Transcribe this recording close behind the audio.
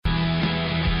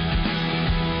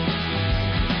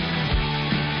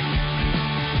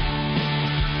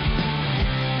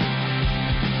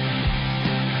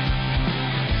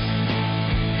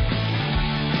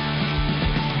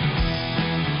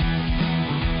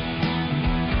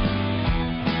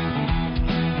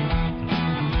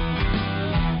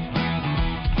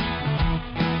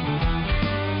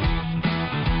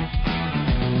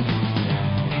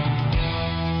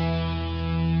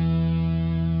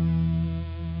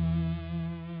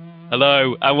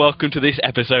Hello and welcome to this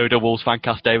episode of Wolves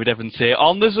Fancast. David Evans here.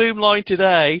 On the Zoom line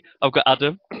today, I've got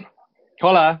Adam.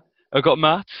 Hola. I've got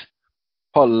Matt.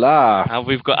 Hola. And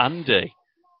we've got Andy.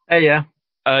 Hey, yeah.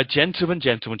 Gentlemen.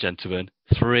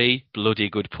 3 bloody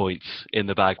good points in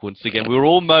the bag once again. We were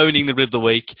all moaning the middle of the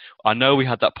week. I know we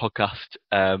had that podcast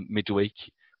midweek,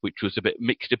 which was a bit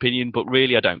mixed opinion, but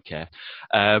really I don't care.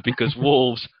 Because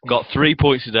Wolves got 3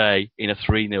 points today in a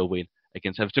 3-0 win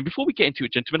against Everton. Before we get into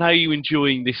it, gentlemen, how are you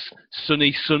enjoying this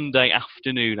sunny Sunday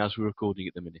afternoon as we're recording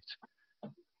at the minute?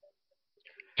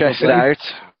 Chest out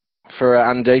for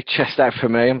Andy, chest out for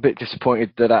me. I'm a bit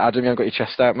disappointed that Adam, you haven't got your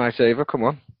chest out, mate, either. Come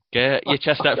on. Get your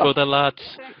chest out for the lads.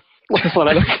 It's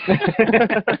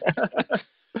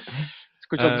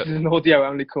good job this is an audio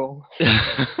only call.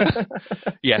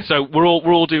 Yeah, so we're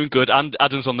all doing good. And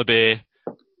Adam's on the beer,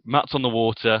 Matt's on the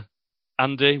water.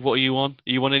 Andy, what are you on? Are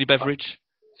you on any beverage?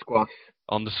 Squash.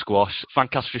 On the squash.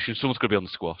 Fancast tradition, someone's going to be on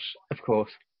the squash. Of course.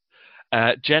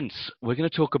 Gents, we're going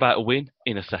to talk about a win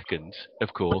in a second,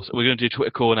 of course. We're going to do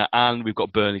Twitter Corner and we've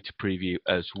got Burnley to preview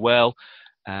as well.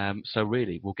 So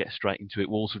really, we'll get straight into it.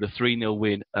 Wolves with a 3-0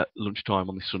 win at lunchtime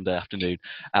on this Sunday afternoon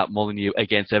at Molineux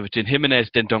against Everton.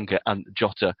 Jimenez, Dendoncker and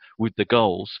Jota with the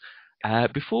goals.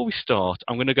 Before we start,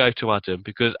 I'm going to go to Adam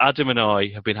because Adam and I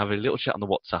have been having a little chat on the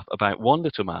WhatsApp about one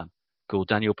little man called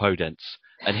Daniel Podence.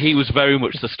 And he was very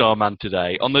much the star man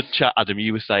today. On the chat, Adam,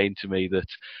 you were saying to me that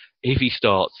if he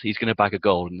starts, he's going to bag a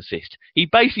goal and assist. He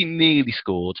basically nearly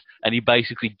scored, and he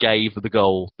basically gave the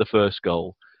goal, the first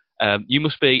goal. You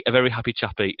must be a very happy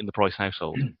chappy in the Price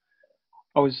household.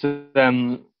 I was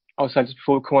saying just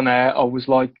before we come on air, I was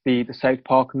like the South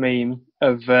Park meme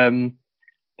of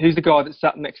who's the guy that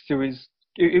sat next to his.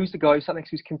 Who's the guy who sat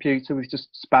next to his computer with just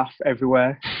spaff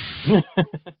everywhere?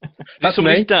 That's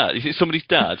somebody's dad. Is it somebody's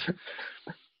dad?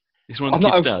 It's one of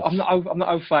the kids' dads. I'm not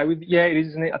au fait with. Yeah, it is,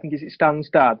 isn't it? I think is it Stan's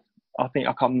dad.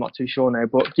 I'm not too sure now,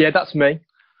 but yeah, that's me.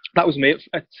 That was me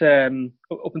at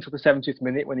up until the 70th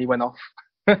minute when he went off.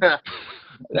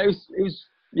 it was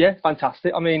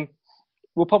fantastic. I mean,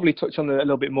 we'll probably touch on a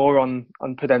little bit more on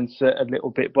Podence a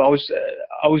little bit, but I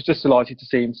was just delighted to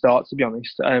see him start. To be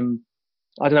honest,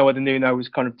 I don't know whether Nuno was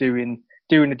kind of doing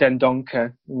the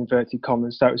Dendoncker in inverted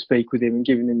commas, so to speak, with him and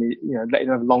giving him letting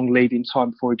him have a long lead in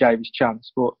time before he gave his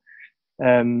chance. But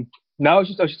no, I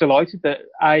was just delighted that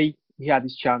A, he had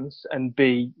his chance, and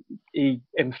B, he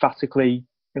emphatically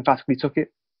took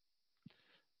it.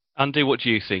 Andy, what do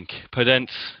you think?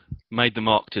 Podence made the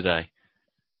mark today.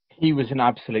 He was an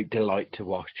absolute delight to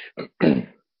watch.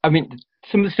 I mean,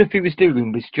 some of the stuff he was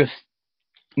doing was just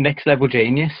next level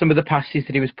genius. Some of the passes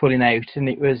that he was pulling out, and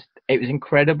it was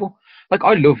incredible. Like,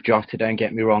 I love Jota, don't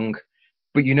get me wrong,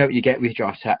 but you know what you get with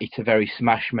Jota? It's a very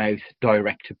smash mouth,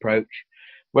 direct approach.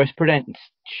 Whereas Podence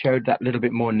showed that little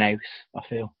bit more nous, I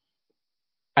feel.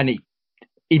 And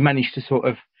he managed to sort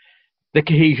of, the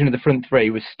cohesion of the front three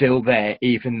was still there,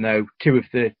 even though two of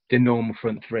the normal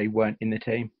front three weren't in the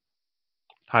team.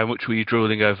 How much were you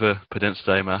drooling over Podence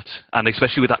today, Matt? And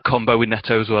especially with that combo with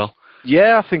Neto as well.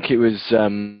 Yeah, I think it was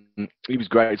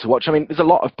great to watch. I mean, there's a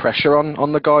lot of pressure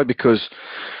on the guy because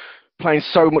playing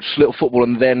so much little football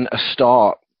and then a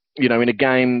start, in a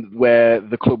game where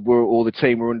the club or the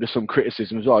team were under some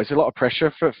criticism as well. It's a lot of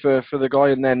pressure for the guy,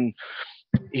 and then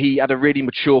he had a really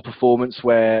mature performance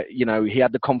where he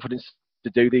had the confidence to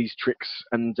do these tricks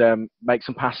and make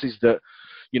some passes that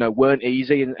weren't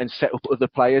easy and set up other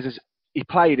players. He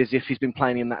played as if he's been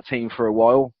playing in that team for a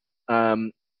while,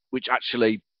 which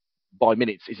actually by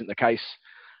minutes isn't the case.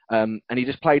 And he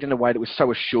just played in a way that was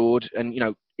so assured, and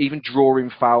even drawing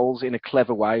fouls in a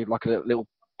clever way, like a little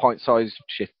pint-sized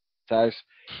shit house.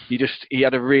 He just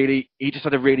had a really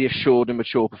assured and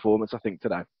mature performance, I think,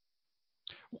 today.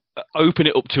 Open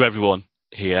it up to everyone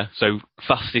here. So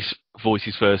fastest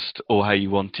voices first, or how you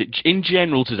want it. In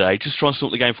general today, just try and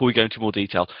sort the game before we go into more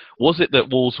detail. Was it that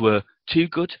Wolves were too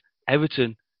good,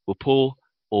 Everton were poor,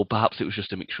 or perhaps it was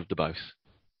just a mixture of the both?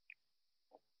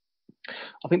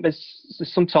 I think there's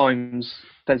sometimes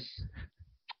a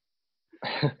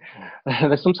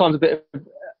bit of,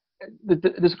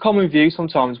 there's a common view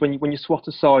sometimes when you swat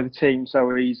aside a team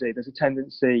so easy. There's a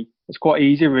tendency, it's quite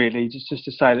easy really, just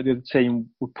to say that the other team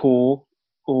were poor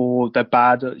or they're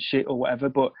bad or shit or whatever.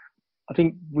 But I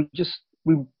think we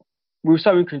were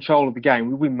so in control of the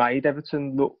game. We made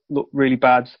Everton look really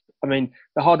bad. I mean,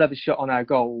 they hardly had a shot on our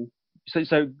goal. So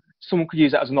someone could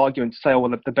use that as an argument to say, oh,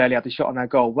 well, they barely had a shot on our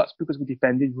goal. That's because we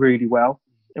defended really well.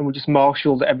 And we just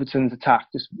marshalled Everton's attack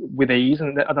just with ease.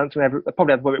 And I don't think they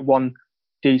probably had one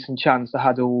decent chance they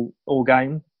had all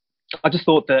game. I just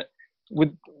thought that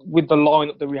with the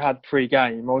lineup that we had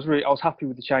pre-game, I was happy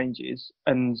with the changes.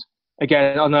 And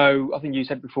again, I think you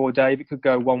said before, Dave, it could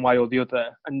go one way or the other.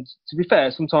 And to be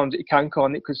fair, sometimes it can,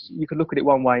 can't it? Because you could look at it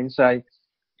one way and say,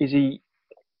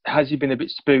 has he been a bit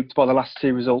spooked by the last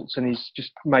two results and he's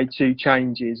just made two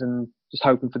changes and just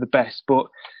hoping for the best? But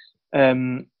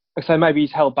I say maybe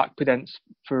he's held back Podence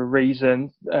for a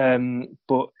reason.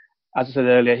 But as I said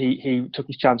earlier, he took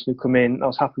his chance to come in. I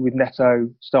was happy with Neto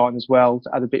starting as well to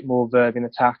add a bit more verve in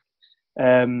attack.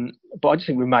 But I just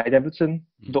think we made Everton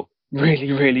look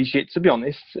really, really shit, to be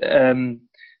honest. I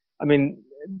mean,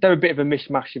 they're a bit of a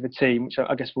mishmash of a team, which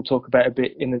I guess we'll talk about a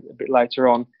bit later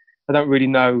on. I don't really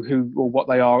know who or what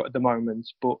they are at the moment,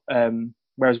 but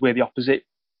whereas we're the opposite,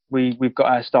 we've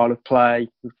got our style of play,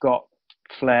 we've got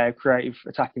flair, creative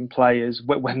attacking players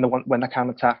when they can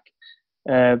attack.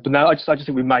 But no, I just think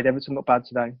we made Everton look bad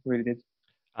today. Really did.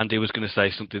 Andy was going to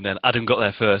say something then. Adam got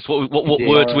there first. What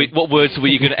words were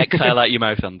you going to exhale out your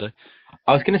mouth, Andy?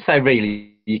 I was going to say,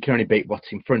 really, you can only beat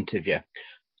what's in front of you.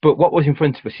 But what was in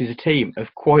front of us is a team of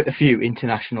quite a few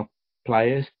international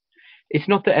players. It's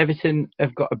not that Everton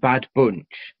have got a bad bunch.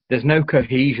 There's no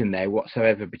cohesion there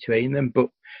whatsoever between them. But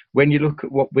when you look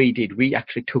at what we did, we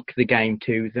actually took the game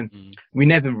to them. We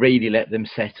never really let them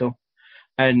settle.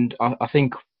 And I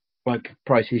think, like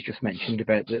Price has just mentioned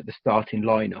about the starting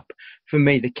lineup, for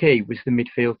me, the key was the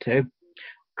midfield too.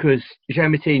 Because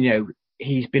João Moutinho,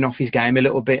 he's been off his game a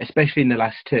little bit, especially in the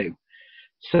last two.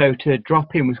 So to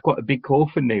drop him was quite a big call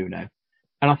for Nuno.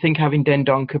 And I think having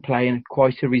Dendoncker playing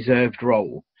quite a reserved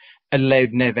role allowed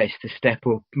Neves to step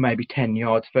up maybe 10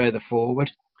 yards further forward.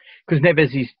 Because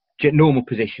Neves' normal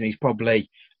position is probably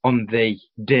on the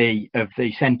D of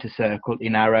the centre circle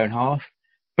in our own half.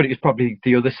 But it was probably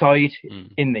the other side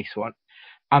in this one.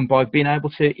 And by being able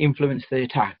to influence the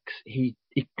attacks, it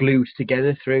glued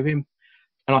together through him.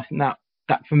 And I think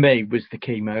that for me was the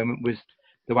key moment, was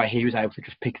the way he was able to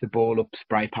just pick the ball up,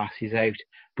 spray passes out,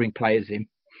 bring players in.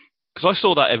 Because I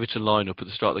saw that Everton lineup at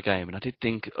the start of the game, and I did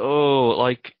think,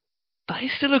 that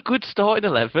is still a good starting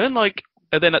 11.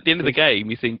 And then at the end of the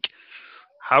game, you think,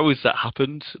 how has that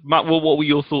happened? Matt, what were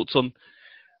your thoughts on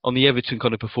the Everton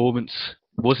kind of performance?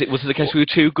 Was it the case we were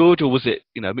too good, or was it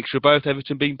a mixture of both,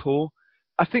 Everton being poor?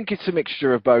 I think it's a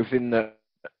mixture of both. In that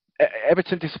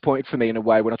Everton disappointed for me in a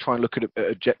way when I try and look at it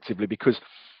objectively, because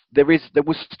there was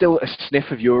still a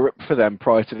sniff of Europe for them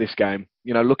prior to this game.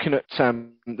 Looking at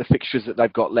the fixtures that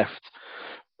they've got left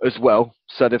as well.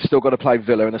 So they've still got to play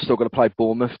Villa and they've still got to play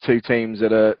Bournemouth, two teams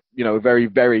that are very,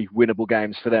 very winnable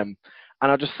games for them.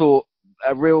 And I just thought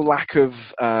a real lack of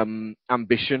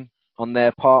ambition on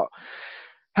their part,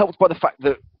 helped by the fact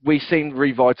that we seemed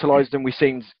revitalised and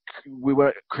we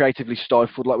weren't creatively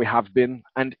stifled like we have been.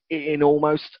 And in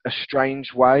almost a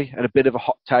strange way and a bit of a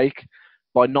hot take,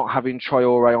 by not having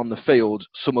Traoré on the field,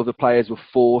 some of the players were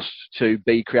forced to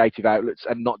be creative outlets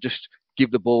and not just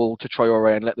give the ball to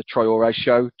Traoré and let the Traoré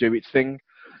show do its thing.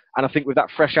 And I think with that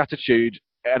fresh attitude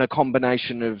and a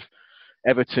combination of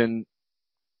Everton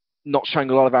not showing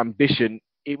a lot of ambition,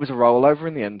 it was a rollover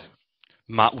in the end.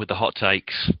 Matt with the hot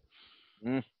takes.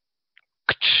 Probably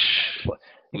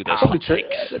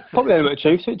a little bit of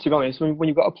truth to it, to be honest. When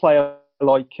you've got a player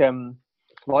like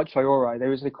Traoré,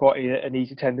 there is quite an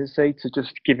easy tendency to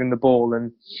just give him the ball,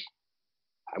 and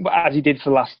as he did for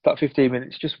the last 15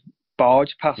 minutes, just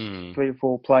barge past 3 or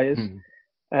 4 players.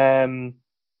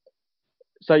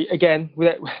 So again,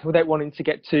 without wanting to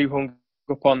get too hung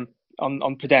up on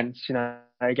Podence,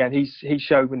 again he's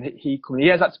shown when he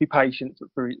has had to be patient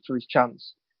for his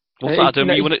chance. What's that, Adam?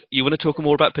 You want to talk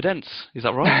more about Podence? Is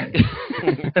that right?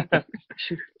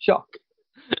 Shock.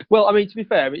 Well, I mean, to be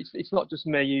fair, it's not just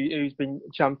me who's been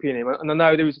championing him, and I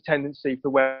know there is a tendency for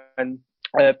when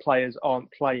players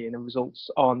aren't playing and results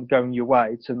aren't going your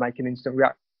way to make an instant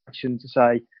reaction to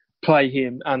say play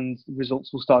him and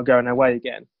results will start going our way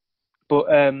again.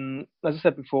 But as I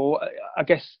said before, I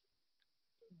guess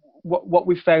what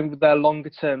we've found with their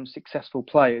longer term successful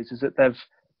players is that they've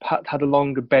had a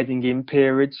longer bedding in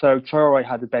period. So Traoré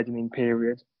had a bedding in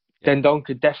period. Yeah.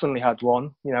 Dendoncker definitely had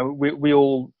one. We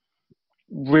all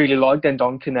really like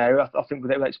Dendoncker now. I think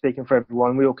without speaking for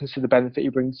everyone, we all consider the benefit he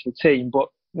brings to the team. But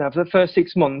for the first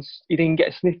 6 months, he didn't get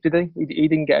a sniff, did he? He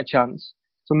didn't get a chance.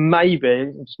 So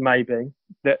maybe, just maybe,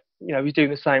 that he's doing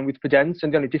the same with Podence.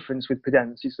 And the only difference with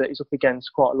Podence is that he's up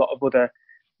against quite a lot of other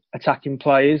attacking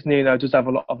players. Nuno does have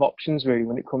a lot of options really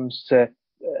when it comes to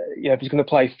if he's going to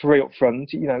play 3 up front.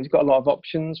 He's got a lot of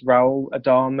options: Raul,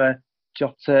 Adama,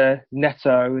 Jota,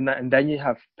 Neto, and then you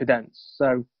have Podence.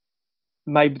 So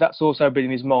maybe that's also been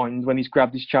in his mind when he's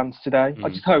grabbed his chance today. I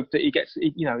just hope that he gets,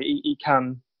 he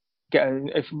can get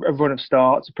a run of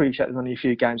starts. Appreciate there's only a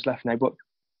few games left now, but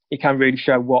he can really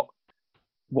show what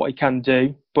he can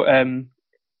do. But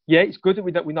yeah, it's good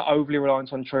that we're not overly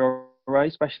reliant on Traore,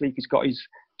 especially if he's got his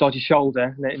dodgy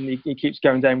shoulder and he keeps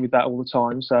going down with that all the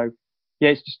time. So yeah,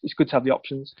 it's good to have the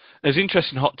options. There's an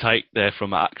interesting hot take there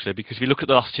from Matt, actually, because if you look at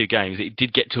the last two games, it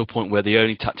did get to a point where the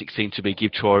only tactic seemed to be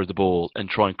give Traore the ball and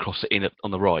try and cross it in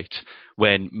on the right,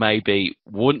 when maybe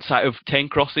once out of 10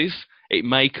 crosses, it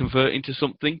may convert into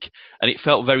something. And it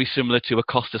felt very similar to a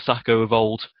Costa Sacco of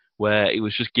old, where it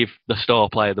was just give the star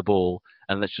player the ball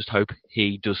and let's just hope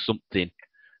he does something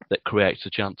that creates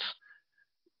a chance.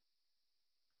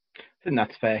 I think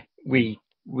that's fair. We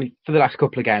for the last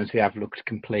couple of games we have looked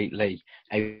completely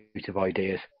out of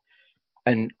ideas,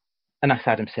 and as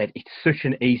Adam said, it's such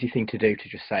an easy thing to do to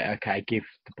just say, okay, give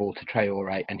the ball to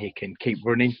Traore and he can keep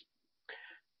running.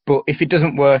 But if it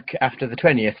doesn't work after the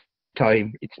 20th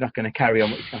time, it's not going to carry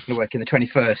on. It's not going to work in the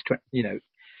 21st. You know,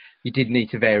 you did need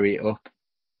to vary it up,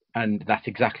 and that's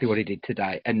exactly what he did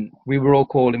today. And we were all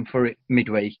calling for it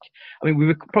midweek. I mean, we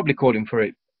were probably calling for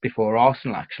it before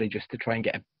Arsenal, actually, just to try and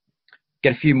get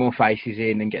a few more faces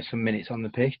in and get some minutes on the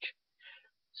pitch.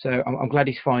 So I'm glad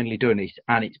he's finally done it,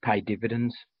 and it's paid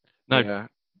dividends. No, Yeah.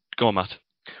 Go on, Matt.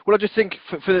 Well, I just think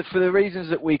for the reasons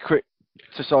that we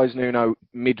criticise Nuno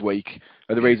midweek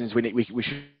are the reasons we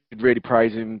should really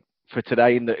praise him for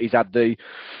today, in that he's had the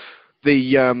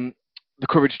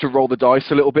courage to roll the dice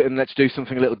a little bit and let's do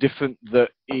something a little different that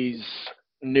is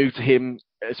new to him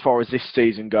as far as this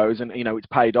season goes, and you know it's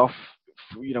paid off.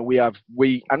 You know,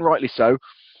 we and rightly so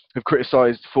have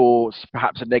criticised for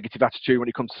perhaps a negative attitude when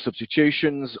it comes to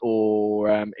substitutions or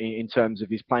in terms of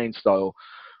his playing style.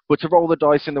 But to roll the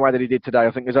dice in the way that he did today,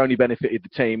 I think has only benefited the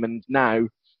team. And now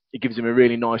it gives him a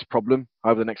really nice problem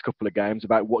over the next couple of games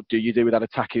about what do you do with that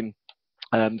attacking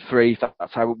three.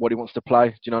 That's what he wants to play.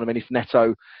 Do you know what I mean? If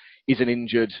Neto isn't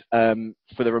injured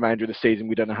for the remainder of the season,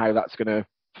 we don't know how that's going to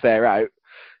fare out.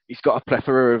 He's got a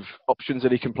plethora of options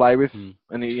that he can play with. And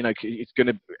it's going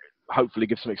to hopefully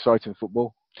give some exciting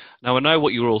football. Now, I know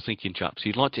what you were all thinking, chaps.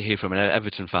 You'd like to hear from an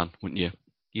Everton fan, wouldn't you?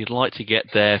 You'd like to get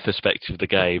their perspective of the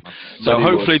game. So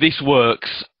hopefully this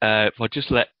works. If I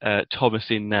just let Thomas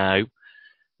in now.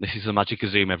 This is the magic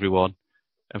of Zoom, everyone.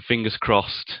 And fingers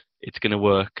crossed, it's going to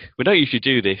work. We don't usually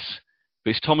do this,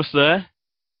 but is Thomas there?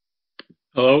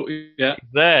 Hello, yeah.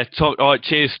 There. All right,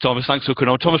 cheers, Thomas. Thanks for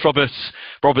coming on. Thomas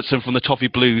Robertson from the Toffee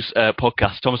Blues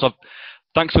podcast. Thomas,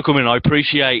 thanks for coming on. I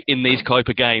appreciate in these type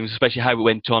of games, especially how it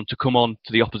went on, to come on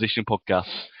to the opposition podcast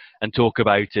and talk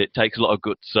about it. It takes a lot of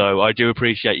guts, so I do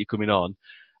appreciate you coming on.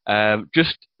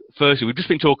 Just firstly, we've just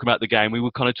been talking about the game. We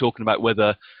were kind of talking about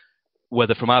whether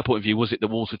from our point of view, was it the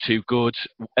Wolves were too good,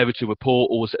 Everton were poor,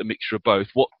 or was it a mixture of both?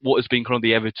 What has been kind of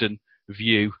the Everton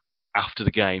view after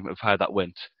the game of how that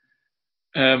went?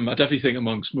 I definitely think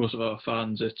amongst most of our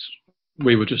fans,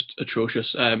 we were just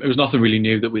atrocious. It was nothing really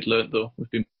new that we'd learnt, though.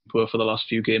 We've been poor for the last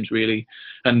few games, really.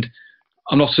 And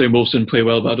I'm not saying Wolves didn't play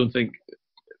well, but I don't think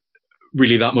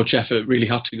really that much effort really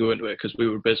had to go into it because we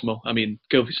were abysmal. I mean,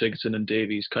 Gylfi Sigurdsson and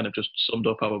Davies kind of just summed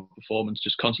up our performance,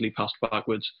 just constantly passed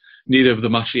backwards. Neither of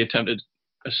them actually attempted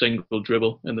a single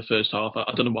dribble in the first half.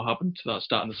 I don't know what happened to that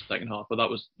start in the second half, but that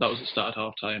was the start at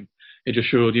half time. It just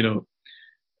showed,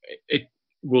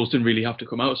 Wolves didn't really have to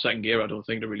come out of second gear, I don't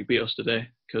think, to really beat us today.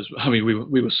 Because, I mean,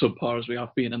 we were subpar as we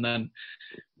have been. And then,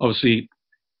 obviously,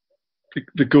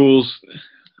 the goals,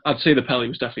 I'd say the penalty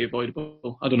was definitely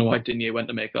avoidable. I don't know why Digne went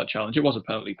to make that challenge. It was a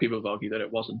penalty. People have argued that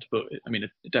it wasn't. But,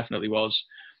 it definitely was.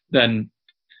 Then,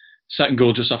 second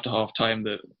goal just after half-time,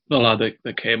 the lad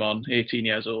that came on, 18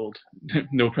 years old,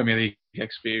 no Premier League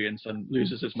experience, and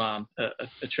loses his man,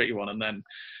 a tricky one. And then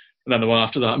the one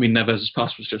after that, Neves'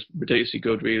 pass was just ridiculously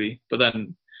good, really. But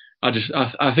then I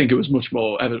think it was much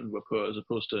more Everton were poor as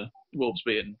opposed to Wolves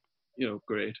being,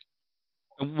 great.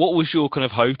 And what was your kind of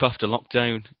hope after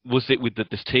lockdown? Was it with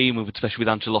this team, especially with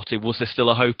Ancelotti, was there still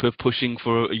a hope of pushing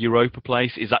for a Europa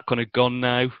place? Is that kind of gone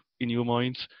now in your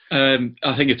minds? I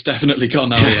think it's definitely gone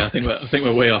now. Yeah, I think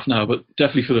we're way off now. But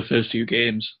definitely for the first few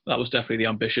games, that was definitely the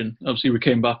ambition. Obviously, we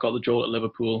came back, got the jolt at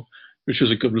Liverpool, which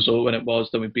was a good result when it was.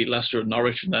 Then we beat Leicester and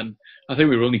Norwich, and then I think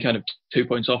we were only kind of 2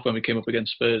 points off when we came up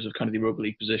against Spurs of kind of the Europa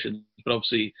League position. But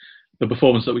obviously, the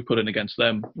performance that we put in against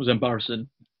them was embarrassing.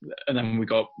 And then we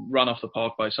got ran off the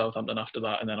park by Southampton after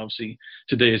that. And then obviously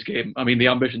today's game, the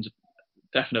ambition's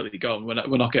definitely gone. We're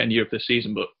not getting Europe this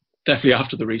season, but definitely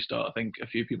after the restart, I think a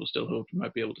few people still hope we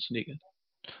might be able to sneak in.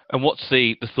 And what's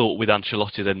the thought with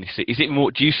Ancelotti then? Is it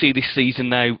more? Do you see this season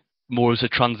now more as a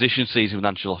transition season with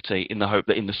Ancelotti, in the hope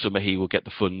that in the summer he will get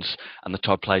the funds and the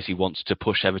type of players he wants to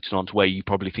push Everton on to where you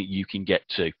probably think you can get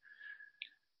to?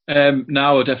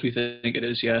 Now I definitely think it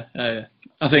is, yeah.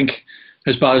 I think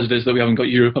as bad as it is that we haven't got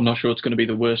Europe, I'm not sure it's going to be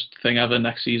the worst thing ever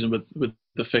next season with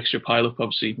the fixture pile-up.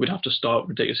 Obviously, we'd have to start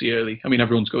ridiculously early. I mean,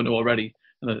 everyone's going to already.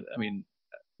 And I mean,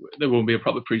 there won't be a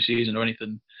proper pre-season or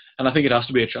anything. And I think it has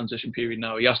to be a transition period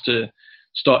now. He has to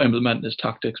start implementing his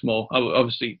tactics more.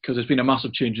 Obviously, because there's been a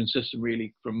massive change in system,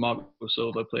 really, from Marco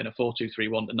Silva playing a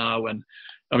 4-2-3-1 to now. And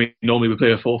I mean, normally we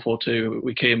play a 4-4-2.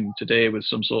 We came today with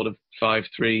some sort of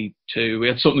 5-3-2. We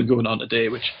had something going on today,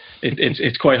 which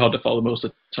it's quite hard to follow most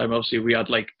of the time. Obviously, we had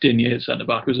like Digne at centre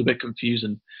back. It was a bit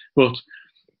confusing, but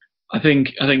I think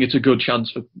it's a good chance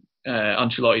for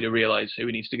Ancelotti to realise who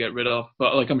he needs to get rid of.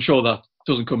 But like, I'm sure that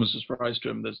doesn't come as a surprise to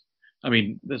him.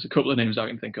 There's a couple of names I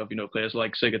can think of, players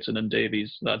like Sigurdsson and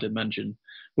Davies that I did mention.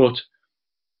 But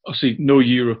obviously, no,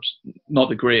 Europe's not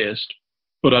the greatest,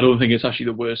 but I don't think it's actually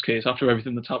the worst case. After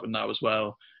everything that's happened now as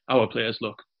well, our players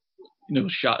look,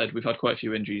 shattered. We've had quite a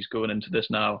few injuries going into this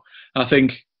now. I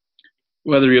think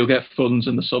whether he'll get funds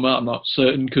in the summer, I'm not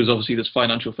certain, because obviously there's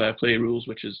financial fair play rules,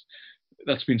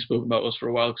 that's been spoken about us for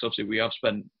a while, because obviously we have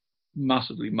spent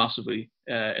massively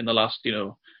in the last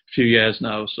few years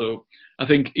now. So I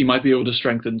think he might be able to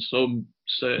strengthen some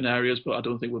certain areas, but I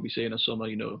don't think we'll be seeing a summer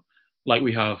like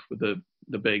we have with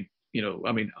the big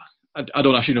I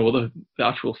don't actually know what the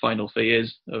actual final fee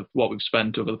is of what we've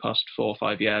spent over the past 4 or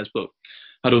 5 years, but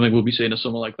I don't think we'll be seeing a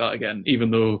summer like that again, even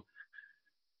though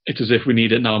it's as if we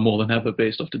need it now more than ever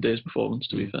based off today's performance,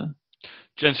 to be fair.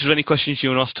 Gents, is there any questions you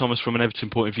want to ask Thomas from an Everton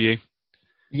point of view?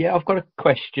 Yeah, I've got a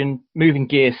question. Moving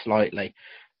gears slightly.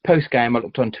 Post-game, I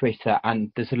looked on Twitter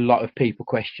and there's a lot of people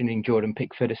questioning Jordan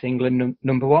Pickford as England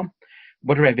number one.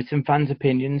 What are Everton fans'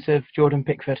 opinions of Jordan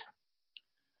Pickford?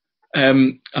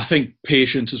 I think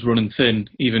patience is running thin,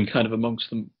 even kind of amongst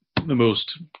the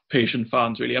most patient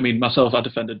fans, really. I mean, myself, I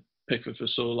defended Pickford for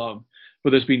so long, but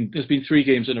there's been 3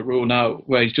 games in a row now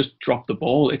where he's just dropped the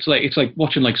ball. It's like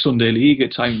watching like Sunday League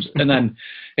at times, and then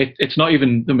it's not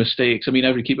even the mistakes. I mean,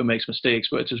 every keeper makes mistakes,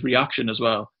 but it's his reaction as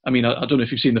well. I mean, I don't know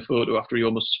if you've seen the photo after he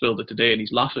almost spilled it today, and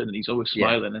he's laughing and he's always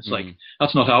smiling. Yeah. It's like,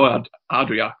 that's not how I'd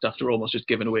react after almost just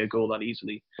giving away a goal that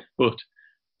easily. But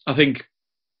I think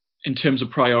in terms of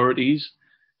priorities,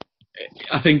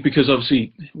 I think because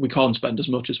obviously we can't spend as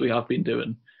much as we have been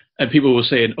doing, and people were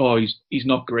saying, oh, he's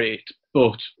not great,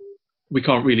 but we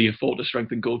can't really afford to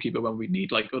strengthen goalkeeper when we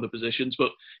need like other positions. But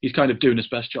he's kind of doing his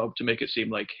best job to make it seem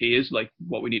like he is like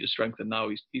what we need to strengthen now.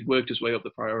 He's worked his way up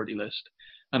the priority list,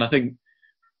 and I think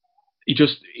he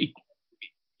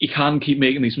can keep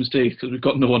making these mistakes because we've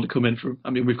got no one to come in for him. I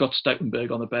mean, we've got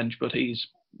Stecklenburg on the bench, but it's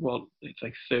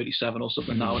like 37 or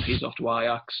something now, and he's off to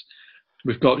Ajax.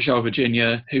 We've got João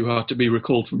Virginia, who had to be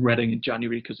recalled from Reading in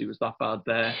January because he was that bad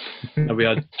there. And we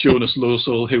had Jonas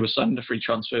Losol, who was signed a free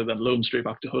transfer, then loaned straight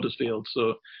back to Huddersfield.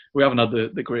 So we haven't had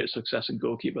the greatest success in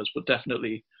goalkeepers, but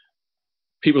definitely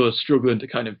people are struggling to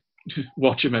kind of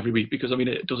watch him every week because, I mean,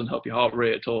 it doesn't help your heart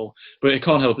rate at all. But it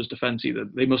can't help his defence either.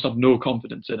 They must have no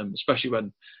confidence in him, especially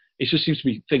when it just seems to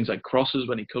be things like crosses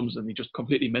when he comes and he just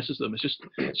completely misses them. It's just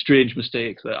strange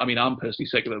mistakes. I mean, I'm personally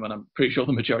sick of them, and I'm pretty sure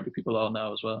the majority of people are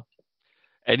now as well.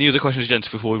 Any other questions, gents,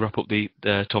 before we wrap up the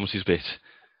Thomas's bit?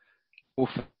 Well,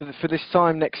 for this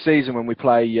time next season when we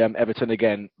play Everton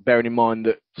again, bearing in mind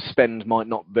that spend might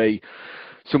not be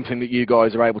something that you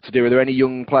guys are able to do, are there any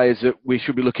young players that we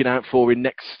should be looking out for in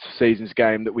next season's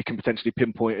game that we can potentially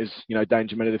pinpoint as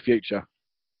danger men of the future?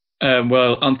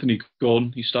 Well, Anthony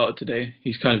Gordon, he started today.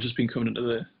 He's kind of just been coming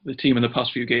into the team in the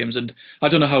past few games, and I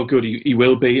don't know how good he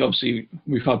will be. Obviously,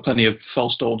 we've had plenty of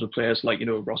false dawns with players like,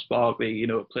 Ross Barkley,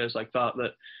 players like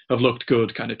that have looked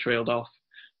good, kind of trailed off.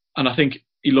 And I think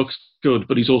he looks good,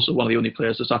 but he's also one of the only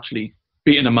players that's actually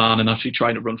beating a man and actually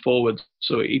trying to run forward.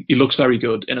 So he looks very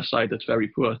good in a side that's very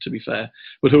poor, to be fair.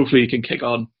 But hopefully he can kick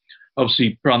on.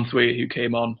 Obviously, Branthwaite, who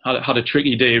came on, had a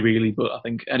tricky day, really, but I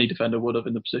think any defender would have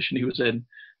in the position he was in.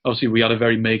 Obviously, we had a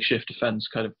very makeshift defence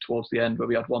kind of towards the end where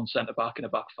we had one centre-back and a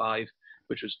back 5,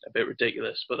 which was a bit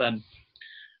ridiculous. But then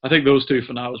I think those two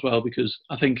for now as well, because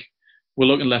I think we're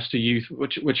looking less to youth,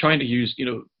 which we're trying to use,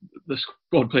 the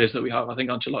squad players that we have. I think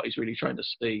Ancelotti's really trying to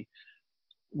see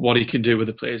what he can do with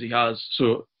the players he has.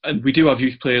 So, and we do have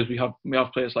youth players. We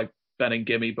have players like Ben and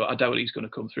Gimme, but I doubt he's going to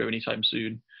come through anytime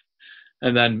soon.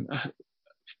 And then,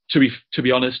 to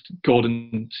be honest,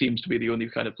 Gordon seems to be the only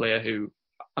kind of player who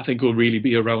I think will really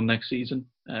be around next season.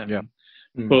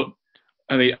 But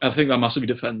I mean, I think that massively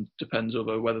depends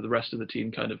over whether the rest of the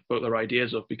team kind of put their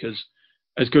ideas up, because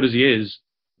as good as he is,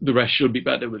 the rest should be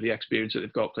better with the experience that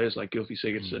they've got, players like Gylfi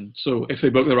Sigurdsson. So if they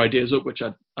book their ideas up, which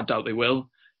I doubt they will,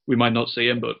 we might not see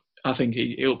him, but I think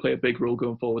he'll play a big role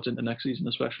going forwards into next season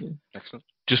especially. Excellent.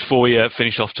 Just before we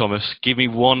finish off, Thomas, give me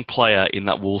one player in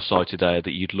that Wolves side today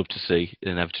that you'd love to see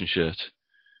in an Everton shirt.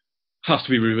 Has to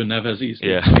be Ruben Neves easily.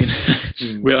 Yeah.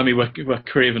 We're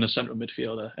craving a central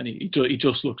midfielder, and he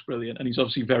just looks brilliant, and he's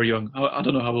obviously very young. I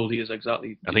don't know how old he is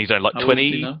exactly. I think he's only like How old is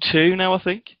he 22 now, I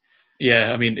think.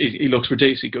 Yeah, I mean, he looks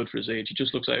ridiculously good for his age. He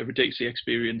just looks like a ridiculously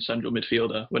experienced central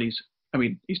midfielder when he's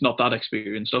not that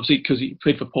experienced, obviously, because he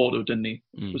played for Porto, didn't he?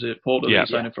 Was it Porto that he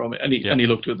signed him from? And he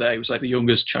looked good there. He was like the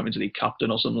youngest Champions League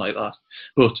captain or something like that.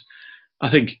 But I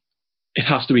think it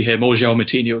has to be him or João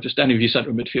Moutinho, just any of your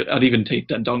central midfield. I'd even take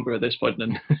Dendoncker at this point,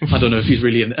 and I don't know if he's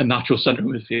really a natural central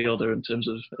midfielder in terms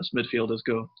of as midfielders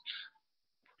go.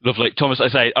 Lovely. Thomas,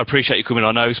 I appreciate you coming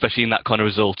on. I know, especially in that kind of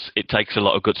result, it takes a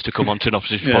lot of guts to come onto an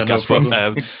opposition podcast. No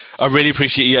problem. But, I really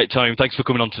appreciate your time. Thanks for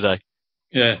coming on today.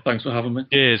 Yeah, thanks for having me.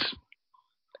 Cheers.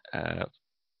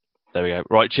 There we go.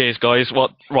 Right, cheers, guys.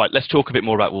 Right, let's talk a bit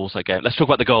more about Wolves again. Let's talk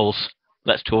about the goals.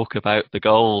 Let's talk about the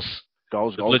goals.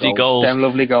 Bloody goals. Damn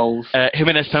lovely goals.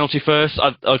 Jimenez penalty first.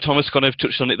 Thomas kind of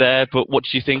touched on it there, but what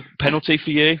do you think? Penalty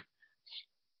for you?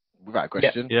 Without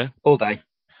question. Yeah. All day.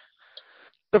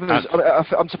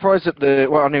 I'm surprised that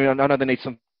I know they need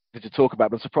something to talk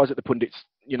about, but I'm surprised that the pundits,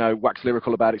 wax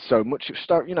lyrical about it so much.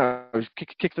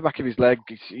 Kick the back of his leg.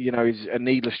 It's a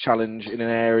needless challenge in an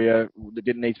area that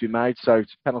didn't need to be made. So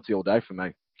it's a penalty all day for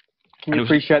me. Can you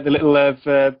appreciate the little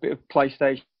bit of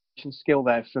PlayStation skill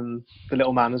there from the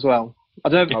little man as well? I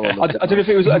don't know if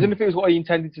it was what he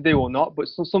intended to do or not, but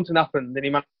something happened and he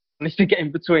managed to get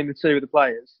in between the two of the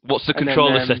players. What's the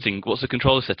controller setting? What's the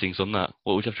controller settings on that?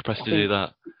 What would you have to press to do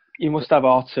that? You must have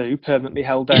R2 permanently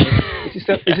held down. Is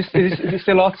it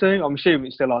still R2? I'm assuming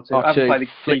it's still R2. I haven't played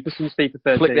FIFA since FIFA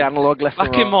 13. Flip the analog left and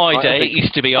right. Back in my day, it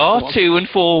used to be R2 and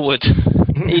forward.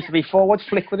 It used to be forward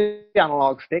flick with the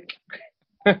analog stick.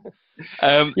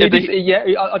 I did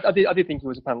think it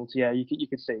was a penalty. Yeah, you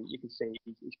could see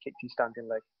he's kicked his standing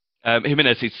leg.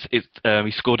 Jimenez,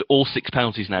 he scored all 6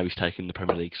 penalties now he's taken in the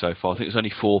Premier League so far. I think there's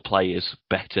only 4 players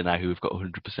better now who have got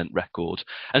 100% record.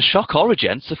 And shock horror,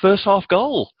 gents, the first half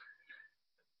goal.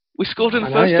 We scored in the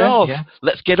first half. Yeah.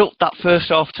 Let's get up that first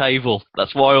half table.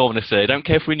 That's what I want to see. I don't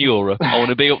care if we're in Europe. I want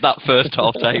to be up that first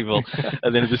half table at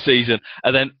the end of the season.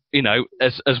 And then,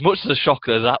 as much as a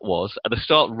shocker as that was, at the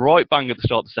start, right bang at the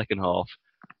start of the second half,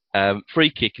 free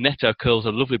kick, Neto curls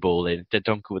a lovely ball in,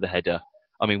 Dendoncker with a header.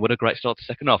 I mean, what a great start to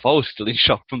the second half. I was still in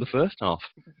shock from the first half.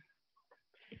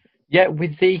 Yeah,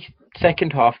 with the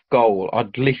second half goal,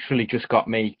 I'd literally just got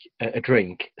me a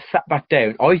drink, sat back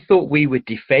down. I thought we were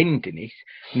defending it,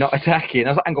 not attacking. I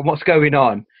was like, hang on, what's going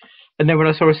on? And then when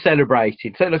I saw us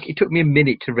celebrating, so look, it took me a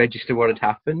minute to register what had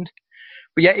happened.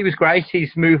 But yeah, it was great. His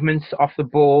movements off the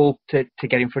ball to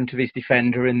get in front of his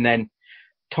defender, and then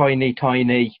tiny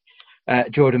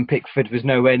Jordan Pickford was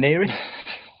nowhere near it.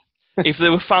 If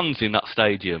there were fans in that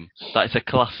stadium, that is a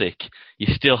classic.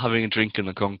 You're still having a drink in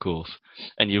the concourse,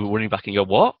 and you're running back and you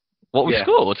go, "What? What we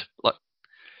scored?" Like,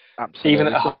 absolutely. Even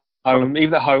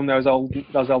at home, those old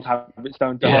habits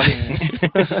don't die.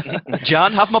 Yeah.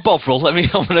 Jan, have my bovril. I'm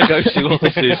going to go see what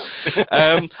this is.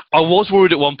 I was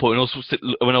worried at one point, and also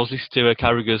when I was listening to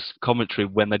Carragher's commentary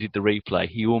when they did the replay,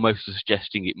 he almost was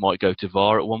suggesting it might go to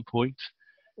VAR at one point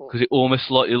because it almost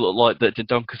slightly looked like that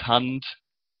Donker's hand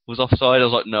was offside. I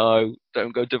was like, no,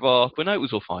 don't go to VAR. But no, it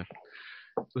was all fine.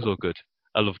 It was all good.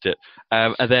 I loved it.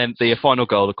 And then the final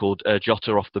goal called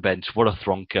Jota off the bench. What a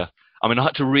thronker. I mean, I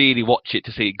had to really watch it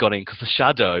to see it got in because the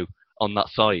shadow on that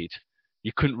side,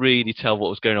 you couldn't really tell what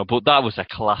was going on. But that was a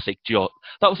classic Jota.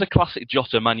 That was a classic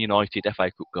Jota Man United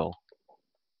FA Cup goal.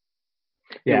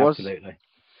 Yeah, absolutely.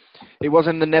 It was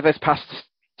in the Neves pass,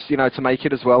 to make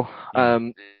it as well.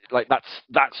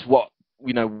 That's what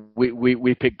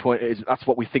we pinpoint is. That's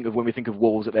what we think of when we think of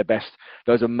Wolves at their best.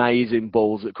 Those amazing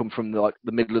balls that come from the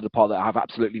middle of the park that have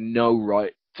absolutely no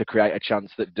right to create a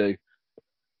chance that do.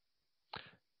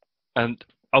 And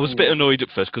I was a bit annoyed at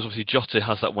first because obviously Jota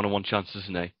has that one-on-one chance,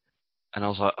 doesn't he? And I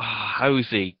was like, how is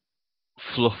he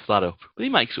fluff that up? But he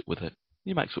makes up with it.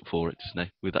 He makes up for it, doesn't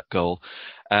he, with that goal?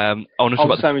 I was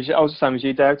the same as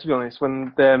you, Dave, to be honest.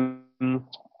 When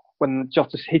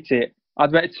Jota hit it,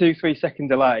 I'd wait a 2-3 second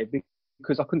delay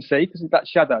because I couldn't see, because of that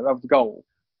shadow of the goal.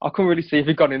 I couldn't really see if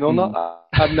he'd gone in or not.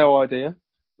 I had no idea.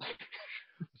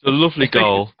 It's a lovely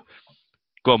goal.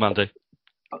 Go on, Mandy.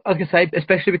 I was going to say,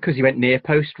 especially because he went near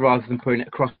post rather than putting it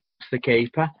across the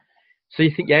keeper. So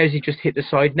you think, has he just hit the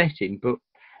side netting? But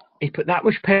he put that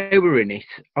much power in it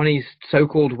on his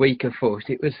so-called weaker foot.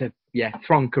 It was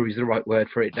thronker is the right word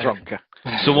for it. Thronker.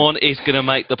 Someone is going to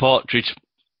make the Partridge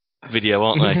video,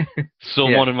 aren't they?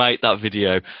 Someone will make that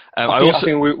video. I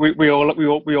think we all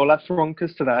had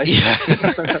thronkers today. Yeah.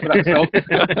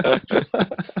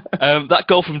 That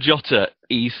goal from Jota,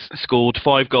 he's scored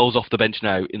 5 goals off the bench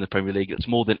now in the Premier League. That's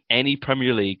more than any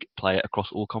Premier League player across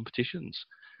all competitions.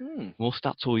 More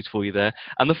statoids for you there.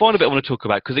 And the final bit I want to talk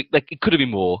about, because it could have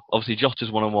been more. Obviously,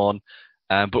 Jota's one-on-one,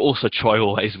 but also Troy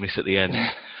always miss at the end.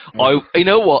 You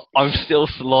know what? I'm still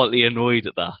slightly annoyed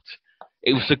at that.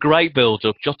 It was a great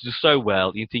build-up. Jota does so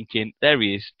well. You're thinking, there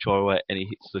he is, Troy, and he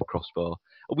hits the crossbar.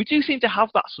 We do seem to have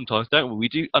that sometimes, don't we? We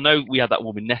do. I know we had that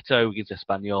one with Neto against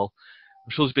Espanyol. I'm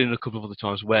sure there's been a couple of other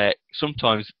times where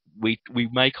sometimes we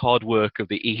make hard work of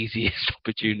the easiest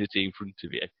opportunity in front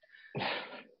of you.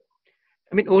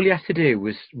 I mean, all he had to do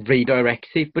was redirect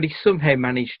it, but he somehow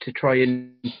managed to try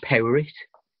and power it.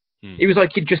 It was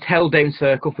like he'd just held down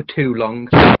circle for too long.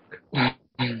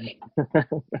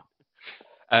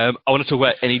 I want to talk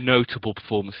about any notable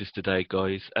performances today,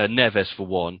 guys. Neves, for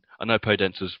one. I know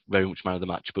Podence was very much man of the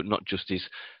match, but not just his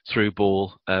through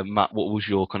ball. Matt, what was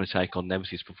your kind of take on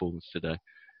Neves' performance today?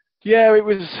 Yeah, it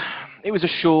was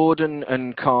assured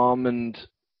and calm, and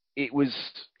it was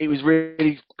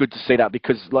really good to see that,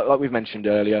 because like we've mentioned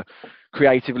earlier,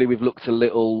 creatively we've looked a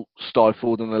little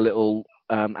stifled and a little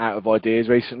out of ideas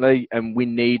recently, and we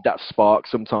need that spark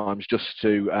sometimes just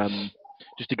to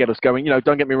get us going. You know,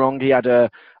 don't get me wrong, he had a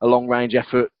long range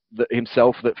effort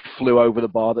himself that flew over the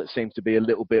bar that seems to be a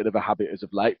little bit of a habit as of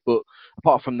late. But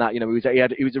apart from that, you know,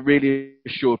 it was a really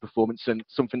assured performance, and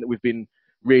something that we've been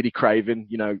really craving.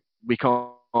 You know, we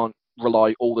can't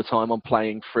rely all the time on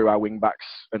playing through our wing backs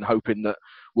and hoping that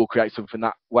we'll create something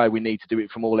that way. We need to do it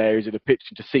from all areas of the pitch,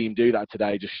 and to see him do that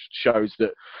today just shows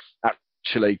that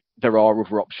actually there are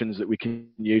other options that we can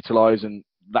utilise, and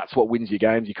that's what wins your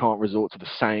games. You can't resort to the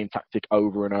same tactic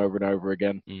over and over and over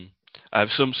again.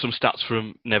 Some stats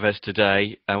from Neves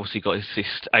today. Obviously got his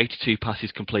assist, 82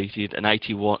 passes completed, and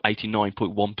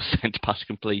 89.1% pass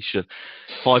completion,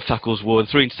 5 tackles won,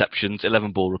 3 interceptions,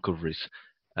 11 ball recoveries.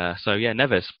 So yeah,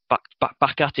 Neves back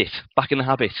at it, back in the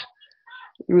habit.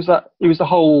 It was the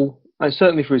whole, and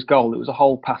certainly for his goal, it was a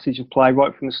whole passage of play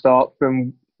right from the start,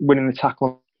 from winning the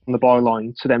tackle on the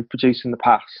byline to then producing the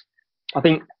pass. I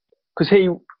think because he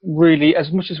really,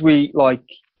 as much as we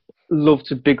love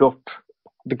to big up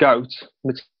the GOAT,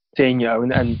 Coutinho,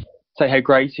 and say how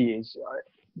great he is,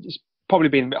 it's probably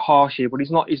been a bit harsh here, but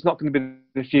he's not going to be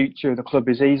the future of the club,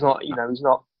 is he? He's not going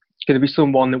to be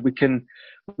someone that we can't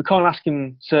ask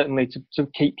him certainly to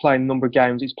keep playing the number of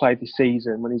games he's played this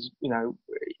season when he's,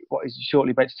 what is he,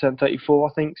 shortly about to turn 34,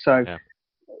 I think. So yeah.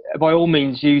 By all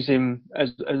means use him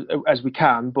as we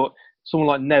can, but someone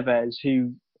like Neves,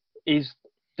 who is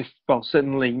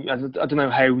certainly, I don't know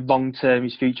how long term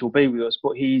his future will be with us,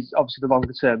 but he's obviously the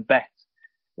longer term bet.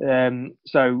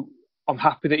 So I'm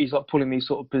happy that he's pulling these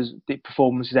sort of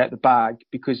performances out of the bag,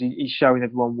 because he's showing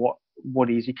everyone what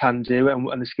he can do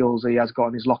and the skills that he has got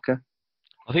in his locker.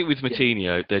 I think with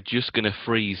Coutinho, they're just going to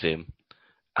freeze him,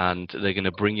 and they're going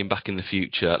to bring him back in the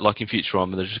future, like in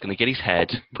Futurama. They're just going to get his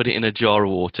head, put it in a jar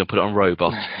of water, and put it on a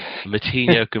robot.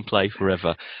 Coutinho can play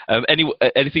forever.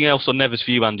 Anything else on Neves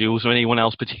for you, Andy? Was there anyone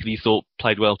else particularly you thought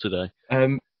played well today?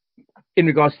 In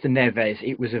regards to Neves,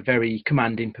 it was a very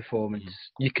commanding performance.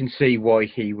 You can see why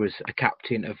he was a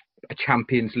captain of a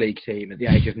Champions League team at the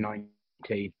age of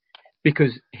 19,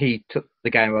 because he took the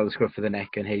game by the scruff of the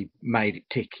neck and he made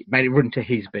it run to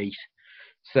his beat.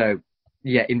 So,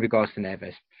 yeah, in regards to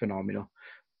Neves, phenomenal.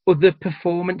 Other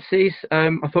performances, I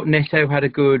thought Neto had a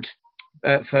good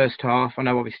first half. I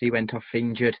know obviously he went off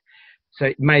injured,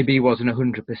 so maybe he wasn't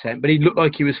 100%, but he looked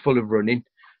like he was full of running.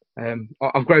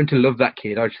 I've grown to love that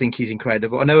kid. I just think he's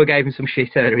incredible. I know I gave him some shit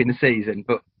earlier in the season,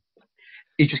 but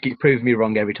he just keeps proving me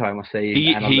wrong every time I see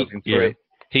him, and I love him for it.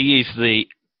 He is the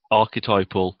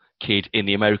archetypal kid in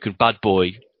the American bad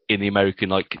boy in the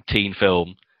American teen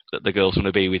film that the girls want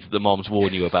to be with, the moms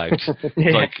warn you about.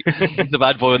 Yeah. He's the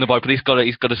bad boy on the boy, but he's got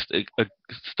a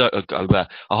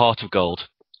heart of gold.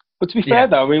 But to be fair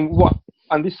though, I mean, what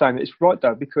Andy's saying is right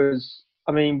though, because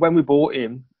I mean, when we bought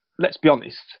him, let's be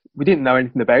honest, we didn't know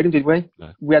anything about him, did we?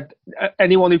 No. We had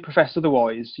anyone who professed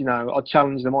otherwise, I'd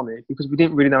challenge them on it, because we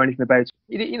didn't really know anything about him.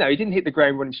 He didn't hit the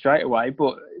ground running straight away,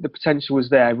 but the potential was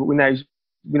there. But we're now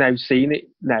seeing it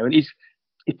now, and he's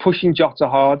pushing Jota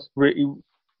hard really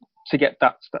to get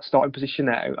that starting position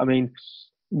now. I mean,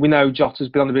 we know Jota's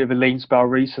been on a bit of a lean spell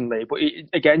recently, but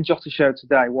again, Jota showed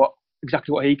today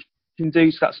exactly what he can do.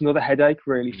 So that's another headache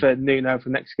really for Nuno for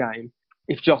the next game.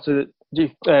 If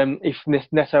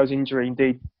Neto's injury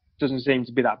indeed doesn't seem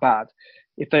to be that bad,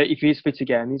 if he is fit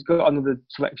again, he's got another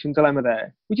selection dilemma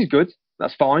there, which is good.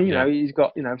 That's fine. You know, he's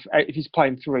got, if he's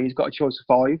playing 3, he's got a choice of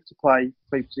 5 to play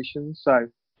 3 positions. So,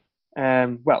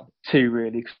 2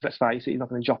 really, because let's face it, he's not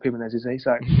going to drop him in there, is he?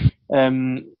 So,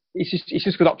 it's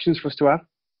just good options for us to have.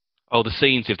 Oh, the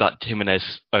scenes if that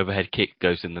Jimenez overhead kick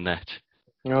goes in the net.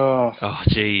 Oh, Oh,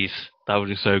 jeez. That would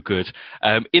be so good.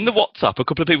 In the WhatsApp, a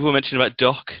couple of people were mentioning about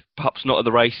Doc, perhaps not at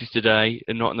the races today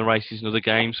and not in the races in other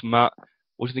games. Matt,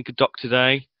 what do you think of Doc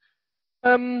today?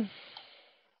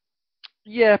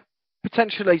 Yeah,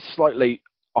 potentially slightly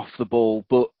off the ball,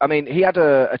 but I mean, he had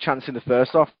a chance in the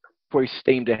first half where he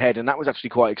steamed ahead, and that was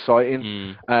actually quite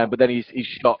exciting. But then his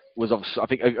shot was obviously,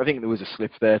 I think there was a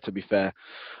slip there. To be fair,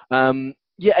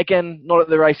 yeah, again, not at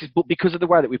the races, but because of the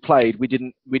way that we played, we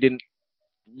didn't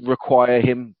require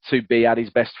him to be at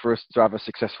his best for us to have a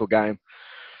successful game.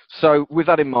 So with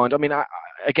that in mind, I mean, I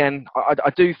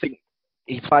do think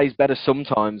he plays better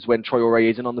sometimes when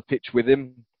Traore isn't on the pitch with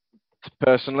him,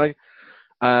 personally.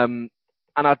 And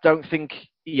I don't think,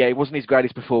 it wasn't his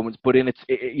greatest performance, but in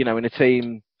a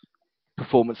team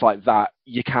performance like that,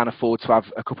 you can afford to have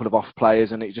a couple of off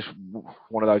players, and it's just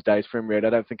one of those days for him, really.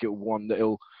 I don't think it'll one that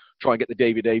he'll try and get the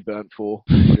DVD burnt for,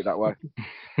 put it that way.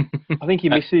 I think he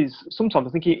misses, sometimes I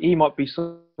think he might be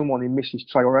someone who misses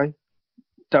Traore,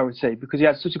 Doherty, because he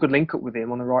had such a good link up with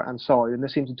him on the right hand side, and they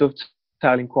seem to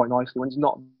dovetail him quite nicely when he's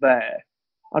not there.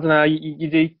 I don't know, you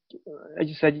do, as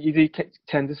you said, you do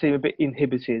tend to see him a bit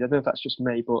inhibited. I don't know if that's just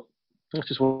me, but that's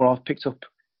just what I've picked up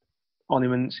on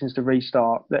him since the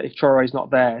restart, that if Traore's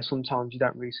not there, sometimes you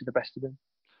don't really see the best of him.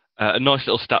 A nice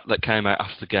little stat that came out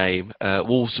after the game.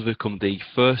 Wolves have become the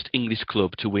first English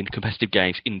club to win competitive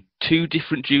games in 2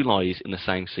 different Julys in the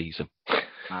same season.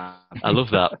 I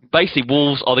love that. Basically,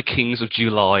 Wolves are the kings of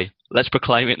July. Let's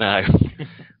proclaim it now.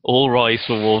 All rise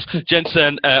for Wolves.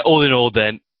 Jensen, all in all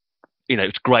then,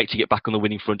 it's great to get back on the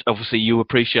winning front. Obviously, you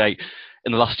appreciate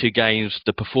in the last 2 games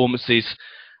the performances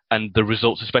and the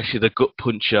results, especially the gut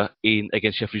puncher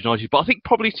against Sheffield United. But I think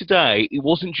probably today, it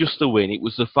wasn't just the win, it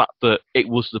was the fact that it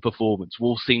was the performance.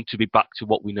 Wolves seem to be back to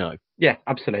what we know. Yeah,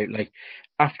 absolutely.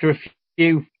 After a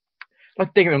few,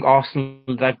 like thinking of Arsenal,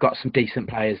 they've got some decent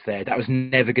players there. That was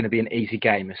never going to be an easy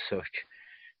game as such.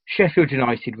 Sheffield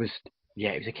United was,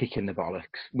 it was a kick in the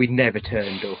bollocks. We never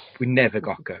turned up. We never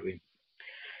got going.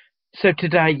 So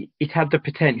today, it had the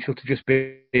potential to just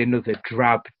be another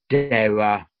drab,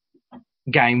 dour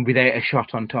game without a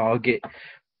shot on target.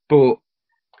 But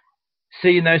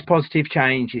seeing those positive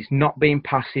changes, not being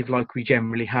passive like we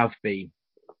generally have been,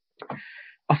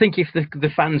 I think if the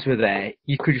fans were there,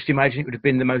 you could just imagine it would have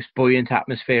been the most buoyant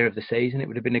atmosphere of the season. It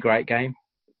would have been a great game.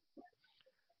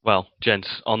 Well,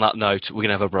 gents, on that note, we're going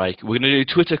to have a break. We're going to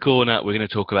do Twitter Corner. We're going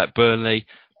to talk about Burnley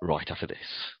right after this.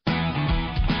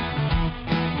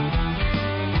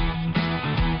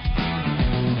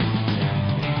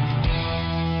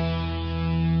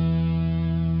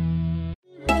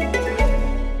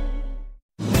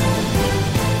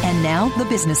 Now, the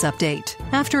business update.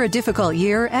 After a difficult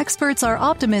year, experts are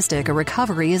optimistic a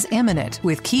recovery is imminent,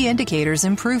 with key indicators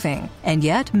improving. And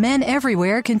yet, men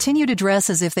everywhere continue to dress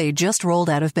as if they just rolled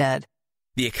out of bed.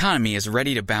 The economy is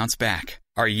ready to bounce back.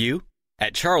 Are you?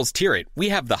 At Charles Tirrett, we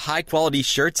have the high-quality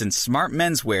shirts and smart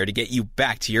menswear to get you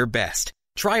back to your best.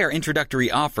 Try our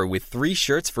introductory offer with 3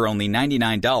 shirts for only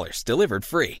 $99, delivered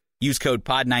free. Use code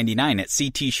POD99 at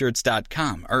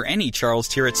ctshirts.com or any Charles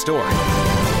Tirrett store.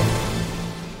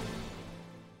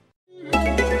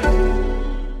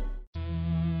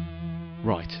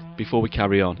 Right, before we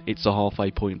carry on, it's the halfway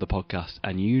point of the podcast,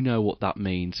 and you know what that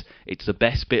means. It's the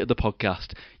best bit of the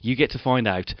podcast. You get to find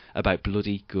out about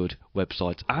bloody good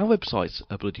websites. Our website's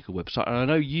a bloody good website, and I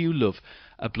know you love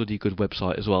a bloody good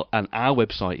website as well, and our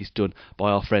website is done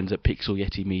by our friends at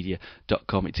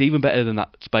pixelyetimedia.com. It's even better than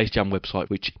that Space Jam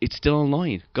website, which it's still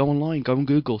online. Go online, go on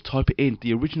Google, type it in.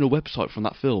 The original website from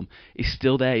that film is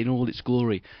still there in all its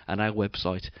glory, and our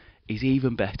website is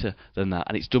even better than that,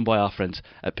 and it's done by our friends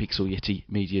at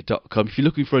pixelyetimedia.com. If you're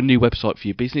looking for a new website for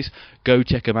your business, go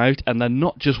check them out. And they're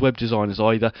not just web designers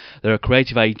either. They're a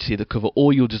creative agency that cover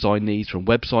all your design needs, from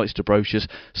websites to brochures,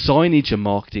 signage and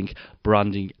marketing,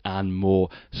 branding and more.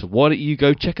 So why don't you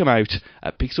go check them out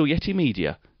at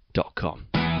pixelyetimedia.com.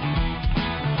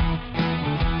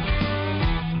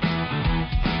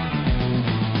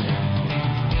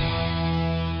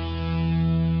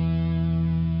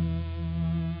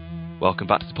 Welcome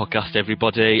back to the podcast,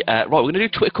 everybody. Right, we're going to do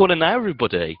Twitter Corner now,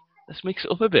 everybody. Let's mix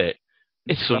it up a bit.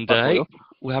 It's Sunday.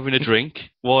 We're having a drink.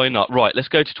 Why not? Right, let's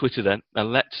go to Twitter then,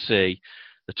 and let's see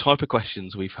the type of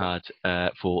questions we've had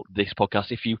for this podcast.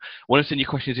 If you want to send your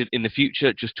questions in the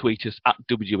future, just tweet us at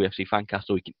WFC Fancast,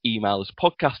 or you can email us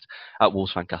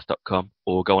podcast@wolvesfancast.com,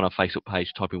 or go on our Facebook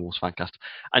page, type in Wolves Fancast,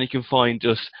 and you can find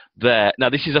us there.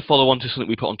 Now, this is a follow-on to something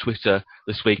we put on Twitter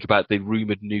this week about the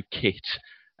rumoured new kit.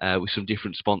 With some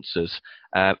different sponsors.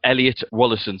 Elliot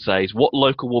Rollerson says, what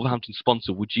local Wolverhampton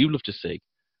sponsor would you love to see?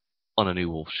 on a new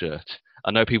Wolves shirt.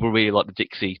 I know people really like the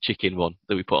Dixie chicken one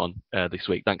that we put on this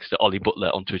week. Thanks to Ollie Butler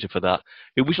on Twitter for that.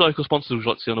 Which local sponsors would you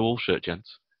like to see on a Wolves shirt,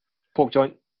 gents? Pork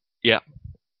joint. Yeah.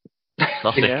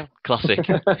 Classic. Yeah. Classic.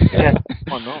 Yeah.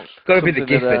 Why not? Got to be the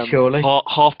Something that, Gifford, surely.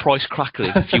 Half price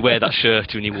crackling if you wear that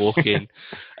shirt when you walk in.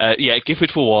 Yeah,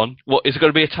 Gifford for one. What is there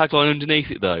going to be a tagline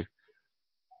underneath it though?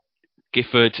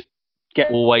 Gifford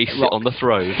always sit on the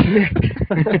throne.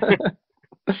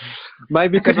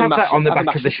 Maybe You could because have that on the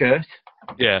back of the shirt.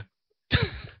 Yeah.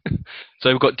 So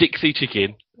we've got Dixie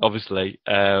chicken, obviously.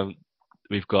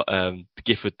 We've got the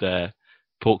Gifford there,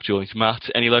 pork joints. Matt,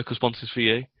 any local sponsors for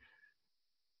you?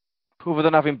 Other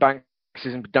than having Banks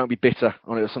and Don't Be Bitter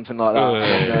on it or something like that.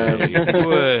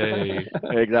 Way.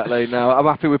 Exactly. No, I'm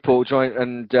happy with pork joint.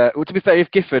 And well, to be fair,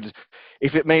 if Gifford,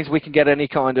 if it means we can get any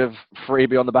kind of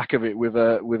freebie on the back of it with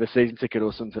a season ticket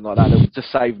or something like that, it would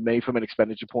just save me from an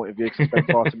expenditure point of view because I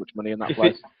spend far too much money in that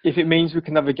place. If it means we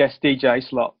can have a guest DJ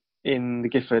slot in the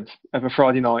Gifford of a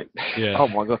Friday night. Yeah. Oh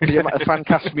my God! Can you imagine a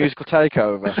Fancast musical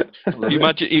takeover? You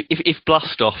imagine if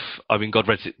Blast Off, I mean, God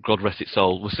rest its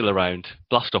soul, was still around,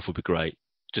 Blast Off would be great,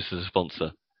 just as a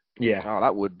sponsor. Yeah. Oh,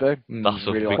 that would be. That's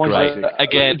really would be like great. that.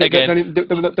 Again.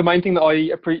 The main thing that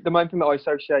I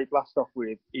associate Blast Off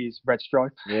with is Red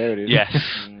Stripe. Yeah, it is. Yes.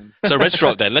 So Red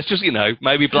Stripe then. Let's just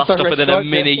maybe Blast So Off Red and then a Stripe,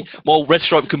 mini. yeah. Well, Red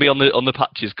Stripe can be on the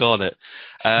patches, can't it?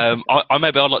 I'd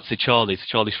like to see Charlie's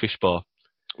Fish Bar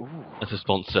Ooh. as a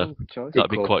sponsor. Good choice.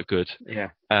 That'd be quite good. Yeah.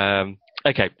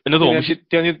 Okay, another one.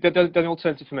 The only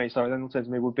alternative for me,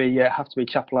 would be have to be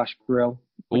Chapel Ash Grill,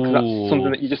 because that's Ooh.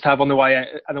 something that you just have on the way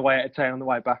out of town, on the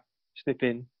way back. Snip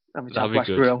in, have a That'd Chapel be Ash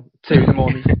good. Grill, 2 a.m.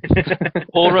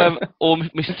 Or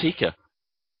Mr. Tika.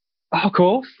 Oh, of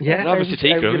course. Yeah. No, Mr.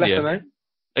 Tika, Every haven't you? left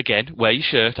Again, wear your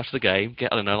shirt after the game.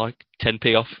 Get, I don't know, like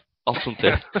 10p off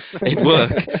something. It'd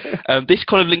work. This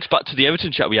kind of links back to the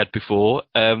Everton chat we had before.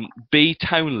 B.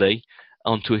 Townley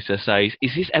on Twitter says,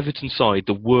 is this Everton side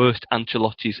the worst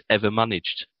Ancelotti's ever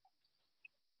managed?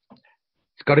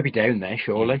 It's got to be down there,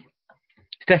 surely.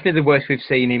 It's definitely the worst we've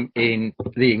seen him in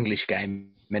the English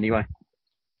game, anyway.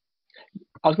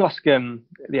 I was going to ask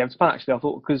the Everton fan actually. I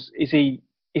thought, because is he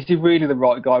really the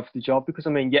right guy for the job? Because I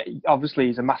mean, yeah, obviously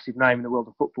he's a massive name in the world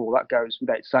of football. That goes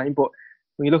without saying. But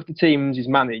when you look at the teams he's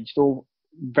managed, all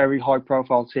very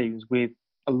high-profile teams with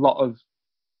a lot of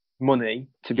money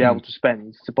to be able to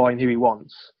spend to buy who he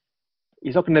wants.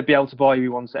 He's not going to be able to buy who he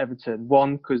wants at Everton.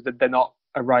 One, because they're not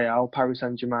a Real, Paris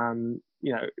Saint-Germain,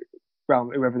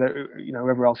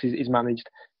 whoever else is managed.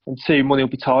 And two, money will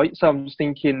be tight. So I'm just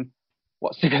thinking,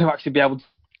 what's he going to actually be able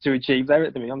to achieve there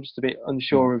at the minute? I'm just a bit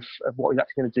unsure of what he's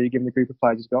actually going to do given the group of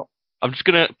players he's got. I'm just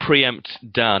going to preempt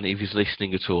Dan if he's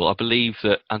listening at all. I believe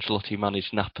that Ancelotti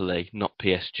managed Napoli, not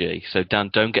PSG. So Dan,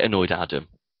 don't get annoyed at Adam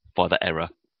by that error.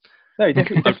 No, he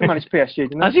definitely managed PSG,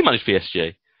 didn't he? Has he managed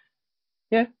PSG?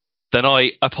 Yeah. Then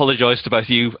I apologise to both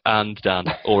you and Dan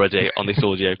already on this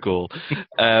audio call.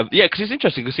 Yeah, because it's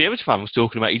interesting because the Everton fan was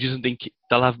talking about he doesn't think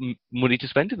they'll have money to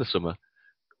spend in the summer.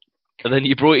 And then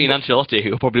you brought in Ancelotti,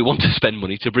 who will probably want to spend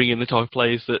money to bring in the type of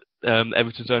players that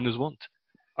Everton's owners want.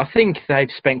 I think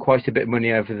they've spent quite a bit of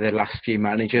money over the last few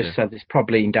managers, Yeah. so there's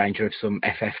probably in danger of some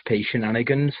FFP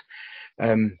shenanigans.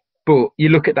 But you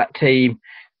look at that team,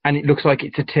 and it looks like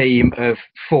it's a team of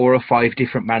 4 or 5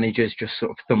 different managers just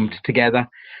sort of thumbed together.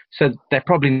 So they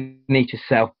probably need to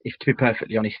sell, if to be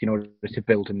perfectly honest, in order to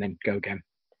build and then go again.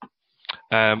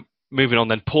 Moving on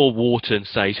then, Paul Wharton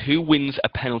says, who wins a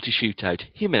penalty shootout,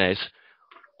 Jimenez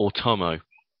or Tomo?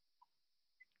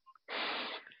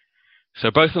 So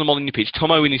both of them on the pitch.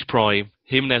 Tomo in his prime,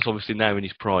 Jimenez obviously now in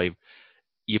his prime.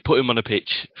 You put him on a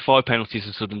pitch, 5 penalties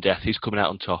and sudden death. Who's coming out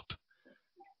on top?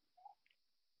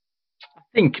 I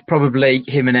think probably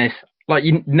Jimenez.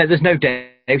 There's no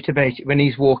doubt about it. When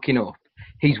he's walking up,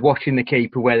 he's watching the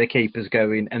keeper where the keeper's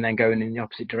going and then going in the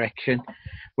opposite direction.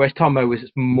 Whereas Tomo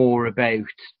was more about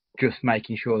just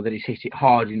making sure that he's hit it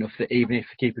hard enough that even if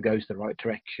the keeper goes the right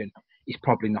direction, he's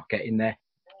probably not getting there.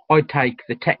 I'd take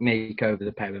the technique over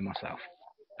the power myself.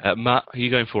 Matt, who are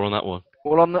you going for on that one?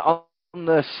 Well, on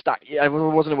the stat, I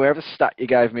wasn't aware of the stat you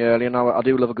gave me earlier, and I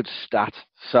do love a good stat,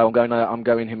 so I'm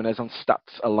going Jimenez on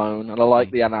stats alone, and I like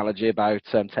the analogy about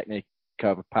technique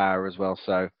over power as well.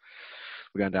 So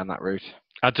we're going down that route.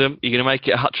 Adam, are you going to make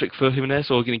it a hat trick for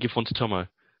Jimenez, or are you going to give one to Tomo?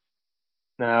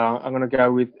 No, I'm going to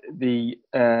go with the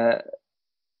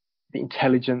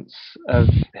intelligence of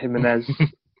Jimenez.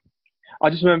 I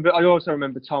also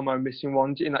remember Tomo missing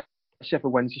one in that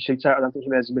Sheffield Wednesday shootout. I don't think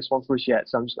Jimenez has missed one for us yet,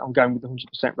 so I'm going with the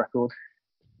 100% record.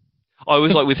 I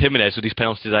always like with Jimenez with his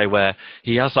penalty today where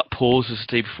he has that pause as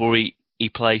before he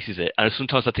places it, and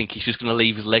sometimes I think he's just going to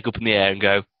leave his leg up in the air and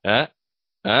go, eh?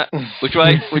 Which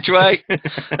way? Which way?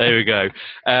 There we go.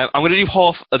 I'm going to do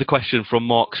half of the question from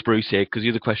Mark Spruce here, because the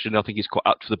other question I think is quite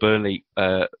apt for the Burnley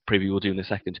preview we'll do in a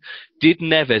second. Did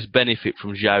Neves benefit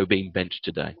from João being benched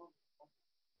today?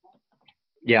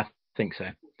 Yeah, I think so.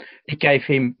 It gave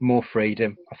him more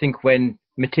freedom. I think when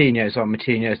Moutinho's on,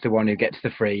 Moutinho's the one who gets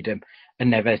the freedom,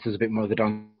 and Neves does a bit more of the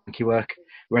donkey work.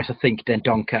 Whereas I think then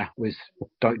Donker was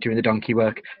doing the donkey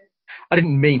work. I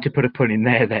didn't mean to put a pun in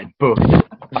there then, but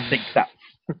I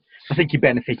think he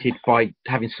benefited by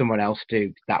having someone else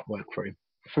do that work for him.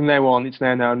 From now on, it's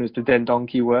now known as the Den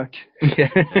Donkey work. Yeah,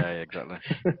 exactly.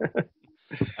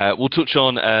 We'll touch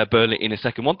on Burnley in a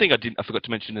second. One thing I forgot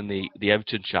to mention in the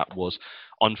Everton chat was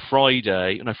on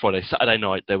Saturday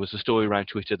night, there was a story around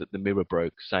Twitter that the Mirror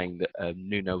broke saying that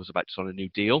Nuno was about to sign a new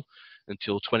deal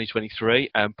until 2023.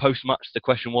 Post-match, the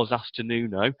question was asked to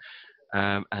Nuno,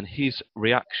 and his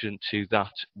reaction to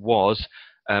that was,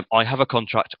 I have a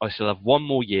contract, I still have 1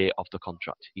 more year of the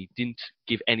contract. He didn't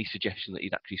give any suggestion that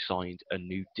he'd actually signed a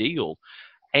new deal.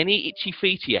 Any itchy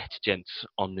feet yet, gents,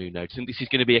 on Nuno? Do you think this is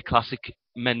going to be a classic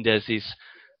Mendes is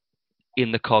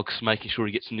in the cogs, making sure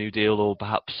he gets a new deal, or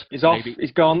perhaps... He's off,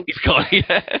 he's gone. He's gone,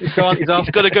 yeah. He's gone, he's off.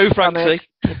 He's got to go, Francie.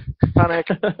 Panic.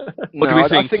 What do we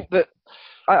think?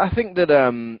 I think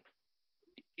that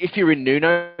if you're in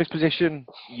Nuno's position,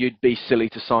 you'd be silly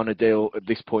to sign a deal at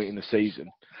this point in the season,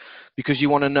 because you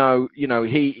want to know, you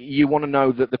want to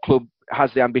know that the club has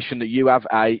the ambition that you have.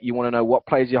 A, you want to know what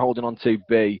players you're holding on to.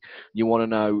 B, you want to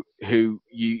know who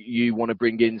you want to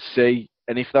bring in. C,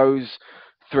 and if those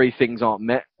 3 things aren't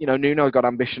met, Nuno's got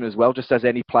ambition as well, just as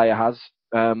any player has.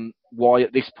 Why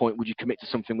at this point would you commit to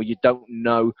something where you don't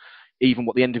know even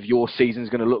what the end of your season is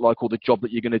going to look like, or the job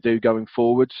that you're going to do going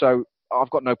forward? So I've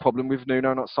got no problem with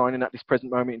Nuno not signing at this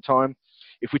present moment in time.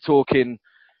 If we're talking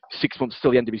 6 months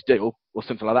till the end of his deal or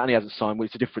something like that, and he hasn't signed, well,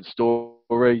 it's a different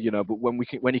story, But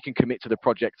when he can commit to the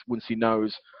project, once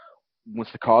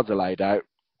the cards are laid out,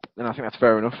 then I think that's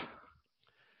fair enough.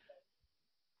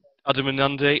 Adam and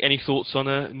Andy, any thoughts on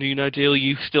a Nuno deal? Are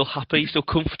you still happy, still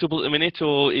comfortable at the minute,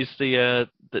 or is are you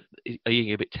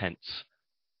getting a bit tense?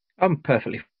 I'm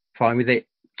perfectly fine with it.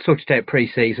 Sort it out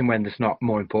pre-season when there's not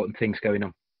more important things going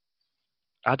on.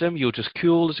 Adam, you're just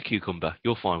cool as a cucumber.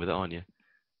 You're fine with it, aren't you?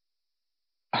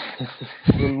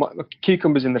 My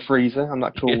cucumber's in the freezer. I'm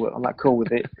not cool. I'm not cool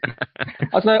with it.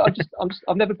 I don't know.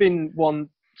 I've never been one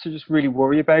to just really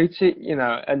worry about it,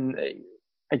 And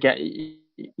again,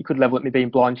 you could level at me being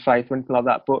blind faith or anything like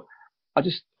that, but I'm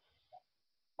just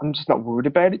not worried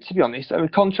about it, to be honest. I mean,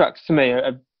 contracts to me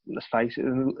are, let's face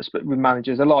it, with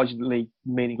managers are largely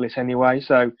meaningless anyway.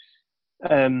 So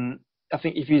I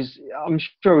think I'm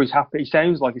sure he's happy. He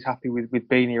sounds like he's happy with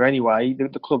being here anyway.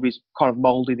 The club is kind of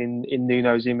moulded in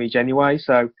Nuno's image anyway.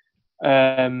 So we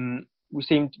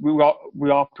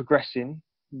are progressing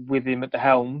with him at the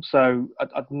helm. So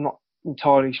I'm not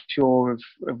entirely sure of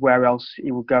where else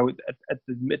he will go at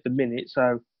the minute.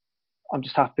 So I'm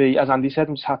just happy, as Andy said,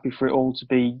 I'm just happy for it all to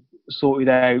be sorted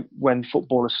out when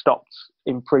football has stopped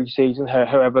in pre-season,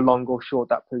 however long or short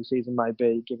that pre-season may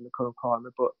be, given the current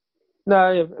climate. But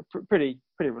no, yeah, pretty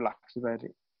relaxed about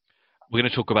it. We're going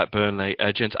to talk about Burnley.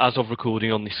 Gents, as of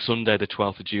recording on this Sunday, the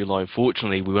 12th of July,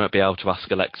 unfortunately, we won't be able to ask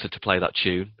Alexa to play that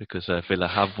tune because Villa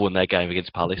have won their game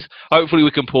against Palace. Hopefully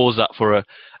we can pause that for a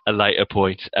later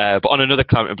point. But on another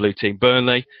Claret and Blue team,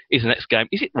 Burnley is the next game.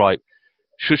 Is it right?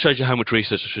 Should show you how much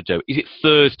research I should do. Is it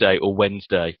Thursday or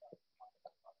Wednesday?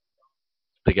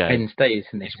 The game. Wednesday,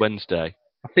 isn't it? It's Wednesday.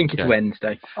 I think it's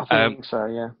Wednesday. I think so,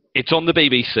 yeah. It's on the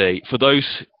BBC. For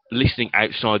those listening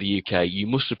outside the UK, you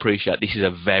must appreciate this is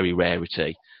a very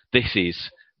rarity. This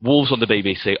is Wolves on the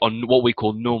BBC on what we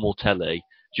call normal telly.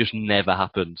 Just never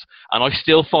happens. And I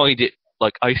still find it,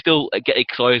 I still get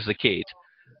excited as a kid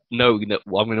knowing that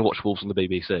I'm going to watch Wolves on the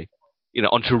BBC,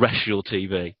 on terrestrial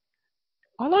TV.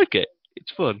 I like it.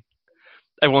 It's fun.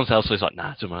 Everyone else is like,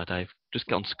 nah, it doesn't matter, Dave. Just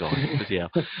get on Sky. Yeah.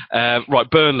 Right,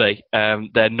 Burnley,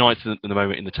 they're ninth at the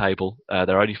moment in the table.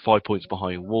 They're only 5 points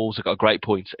behind Wolves. They've got a great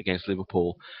point against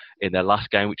Liverpool in their last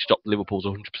game, which stopped Liverpool's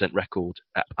 100% record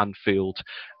at Anfield.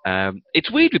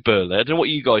 It's weird with Burnley. I don't know what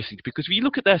you guys think, because if you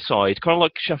look at their side, kind of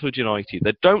like Sheffield United,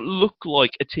 they don't look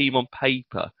like a team on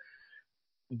paper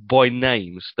by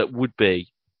names that would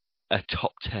be a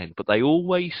top 10, but they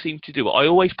always seem to do it. I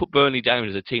always put Burnley down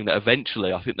as a team that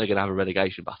eventually I think they're going to have a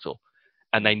relegation battle,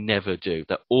 and they never do.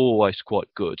 They're always quite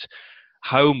good.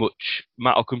 How much,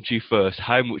 Matt, I'll come to you first,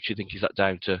 how much do you think is that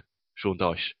down to Sean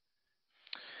Dyche?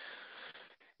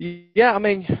 Yeah, I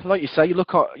mean, like you say, you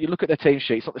look at their team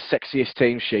sheet. It's not the sexiest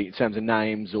team sheet in terms of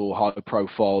names or high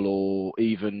profile, or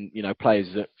even players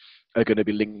that are going to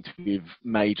be linked with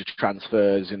major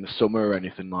transfers in the summer or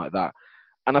anything like that.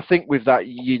 And I think with that,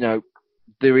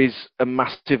 there is a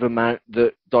massive amount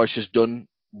that Dyche has done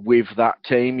with that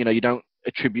team. You don't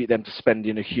attribute them to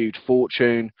spending a huge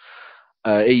fortune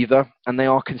either, and they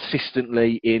are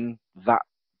consistently in that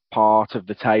part of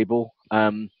the table.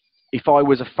 If I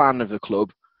was a fan of the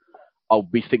club, I'll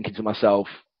be thinking to myself,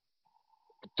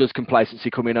 does complacency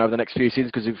come in over the next few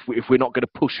seasons? Because if we're not going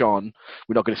to push on,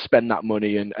 we're not going to spend that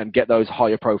money and get those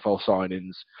higher profile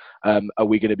signings, are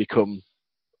we going to become...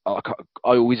 I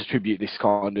always attribute this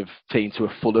kind of team to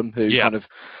a Fulham who kind of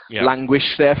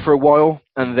languished there for a while,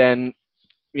 and then,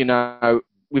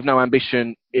 with no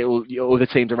ambition, all the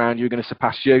teams around you are going to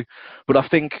surpass you. But I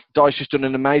think Dyche has done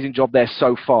an amazing job there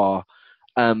so far.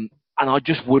 And I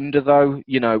just wonder, though,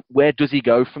 where does he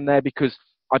go from there? Because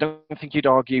I don't think you'd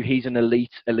argue he's an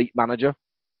elite manager.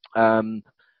 And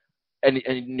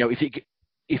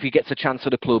if he gets a chance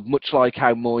at a club, much like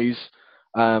how Moyes,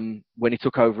 when he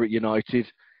took over at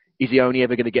United, is he only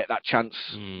ever going to get that chance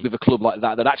with a club like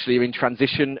that actually are in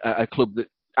transition, a club that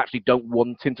actually don't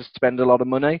want him to spend a lot of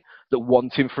money, that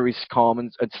want him for his calm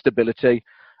and stability,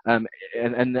 and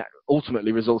that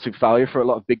ultimately results in failure for a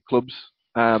lot of big clubs.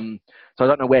 So I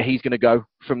don't know where he's going to go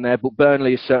from there, but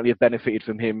Burnley has certainly benefited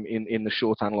from him in the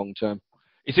short and long term.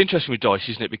 It's interesting with Dyche,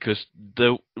 isn't it? Because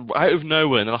out of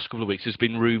nowhere in the last couple of weeks, there's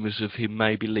been rumours of him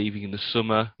maybe leaving in the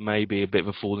summer, maybe a bit of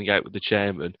a falling out with the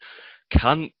chairman.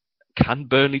 Can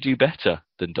Burnley do better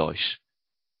than Dyche?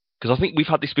 Because I think we've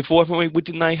had this before, haven't we?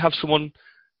 Didn't they have someone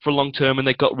for a long term and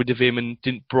they got rid of him, and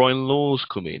didn't Brian Laws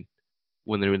come in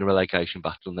when they were in a relegation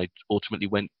battle and they ultimately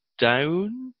went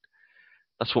down?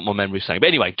 That's what my memory's saying. But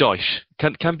anyway, Dyche.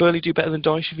 Can Burnley do better than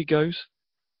Dyche if he goes?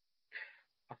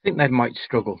 I think they might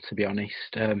struggle, to be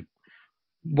honest.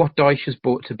 What Dyche has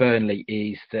brought to Burnley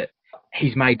is that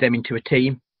he's made them into a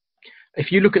team.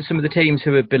 If you look at some of the teams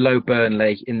who are below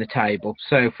Burnley in the table,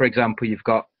 so for example, you've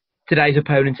got today's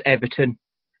opponents, Everton,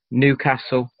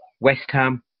 Newcastle, West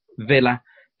Ham, Villa.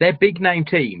 They're big name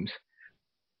teams,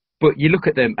 but you look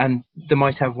at them and they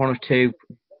might have one or two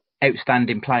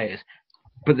outstanding players,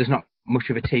 but there's not much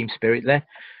of a team spirit there.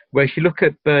 Whereas you look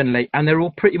at Burnley and they're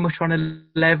all pretty much on a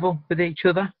level with each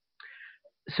other.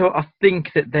 So I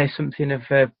think that there's something of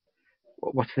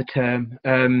what's the term?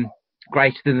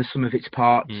 Greater than the sum of its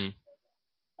parts.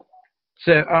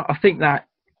 So I think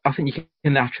you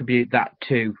can attribute that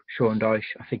to Sean Dyche.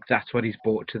 I think that's what he's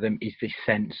brought to them, is this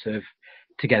sense of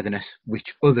togetherness, which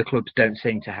other clubs don't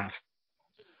seem to have.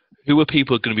 Who are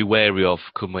people going to be wary of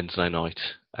come Wednesday night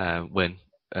when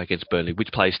against Burnley?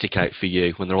 Which players stick out for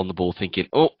you when they're on the ball thinking,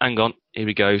 oh, hang on, here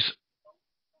he goes?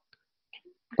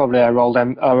 Probably our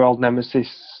old nemesis,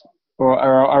 or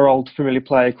our old familiar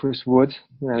player, Chris Wood.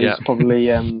 He's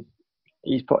probably...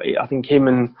 I think him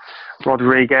and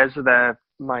Rodriguez are their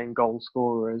main goal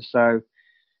scorers. So,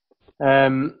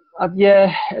 kind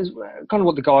of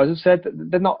what the guys have said.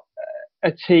 They're not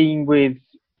a team with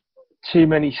too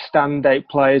many standout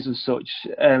players as such.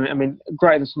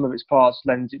 Greater than some of its parts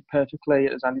lends it perfectly,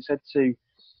 as Andy said, to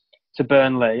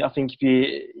Burnley. I think if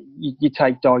you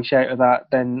take Dyche out of that,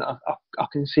 then I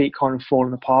can see it kind of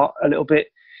falling apart a little bit.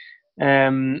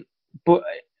 But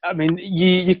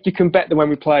you can bet that when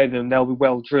we play them, they'll be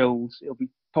well drilled. It'll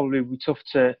probably be tough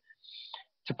to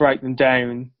break them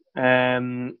down,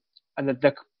 and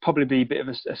they'll probably be a bit of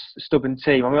a stubborn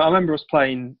team. I remember us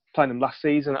playing them last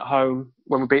season at home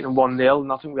when we beat them 1-0,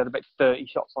 and I think we had about 30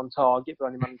 shots on target, but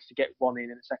only managed to get one in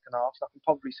the second half. So I can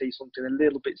probably see something a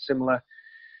little bit similar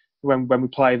when we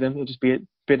play them. It'll just be a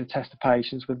bit of test of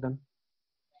patience with them.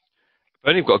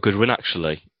 Burnley have got a good run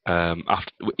actually,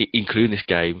 including this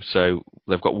game. So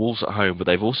they've got Wolves at home, but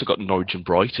they've also got Norwich and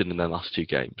Brighton in their last two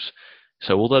games.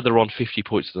 So although they're on 50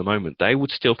 points at the moment, they would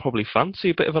still probably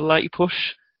fancy a bit of a late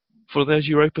push for those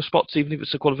Europa spots, even if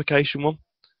it's a qualification one.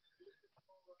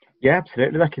 Yeah,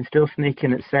 absolutely. They can still sneak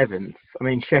in at 7th.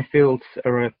 Sheffield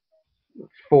are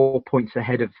 4 points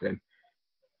ahead of them,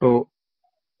 but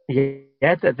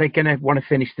yeah, they're going to want to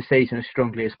finish the season as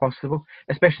strongly as possible,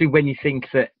 especially when you think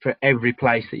that for every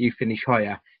place that you finish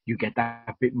higher, you get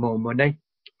that bit more money.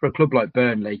 For a club like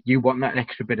Burnley, you want that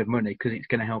extra bit of money because it's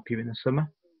going to help you in the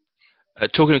summer.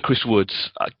 Talking to Chris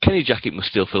Woods, Kenny Jackett must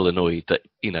still feel annoyed that,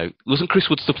 wasn't Chris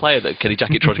Woods the player that Kenny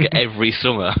Jackett tried to get every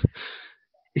summer?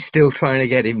 He's still trying to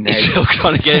get him now. He's still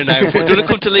trying to get him now. Do you want to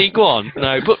come to League One?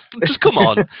 No, but just come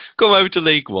on. Come over to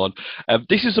League One.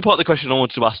 This is the part of the question I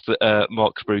wanted to ask that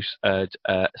Mark Spruce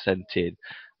sent in.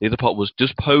 The other part was,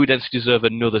 does Podence deserve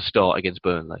another start against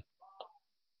Burnley?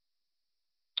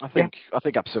 I think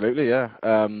absolutely, yeah.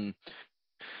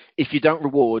 If you don't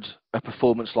reward a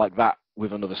performance like that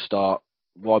with another start,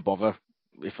 why bother?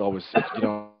 If you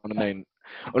know what I mean?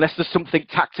 Unless there's something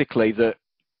tactically that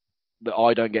that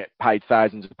I don't get paid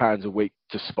thousands of pounds a week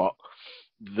to spot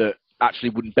that actually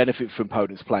wouldn't benefit from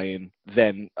Podence playing,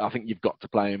 then I think you've got to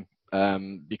play him,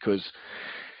 because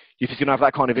if he's going to have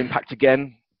that kind of impact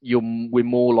again, we're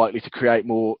more likely to create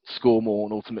more, score more,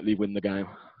 and ultimately win the game.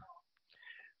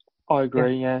 I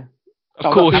agree, yeah.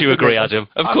 Of course you agree, Adam.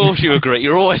 Of course you agree.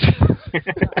 You're always...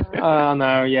 I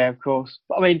know, yeah, of course.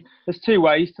 But I mean, there's two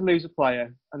ways to lose a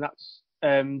player, and that's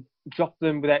drop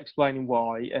them without explaining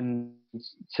why, and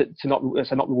to not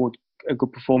reward a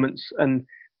good performance. And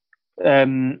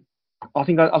I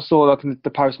think I saw like in the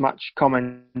post-match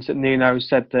comments that Nuno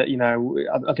said that, you know,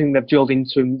 I think they've drilled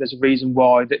into him. There's a reason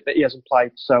why that he hasn't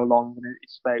played for so long. And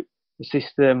it's about the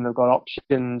system. They've got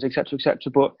options, etc., etc.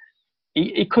 But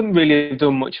he couldn't really have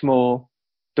done much more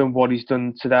than what he's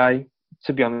done today,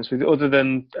 to be honest with you, other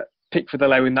than Pickford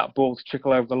allowing that ball to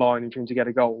trickle over the line and trying to get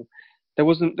a goal. There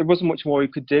wasn't much more he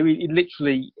could do. He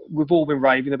literally, we've all been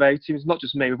raving about him. It's not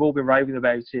just me. We've all been raving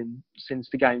about him since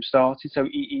the game started. So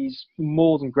he's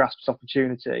more than grasped his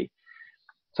opportunity.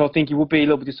 So I think it would be a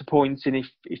little bit disappointing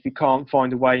if he can't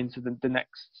find a way into the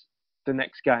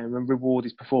next game and reward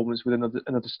his performance with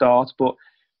another start. But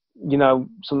you know,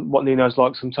 what Nuno's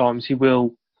like sometimes, he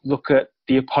will look at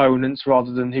the opponents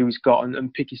rather than who he's got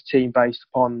and pick his team based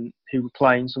upon who we're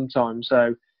playing sometimes.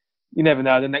 So you never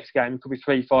know. The next game it could be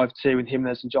 3-5-2 and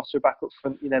Jimenez and Jota are back up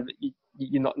front.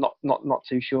 You're not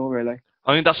too sure really.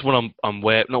 I think that's what I'm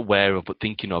not aware of, but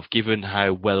thinking of. Given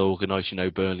how well organised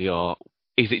Burnley are,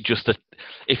 is it just that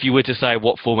if you were to say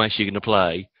what formation you're going to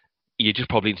play, you just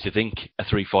probably need to think a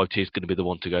 3-5-2 is going to be the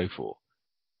one to go for.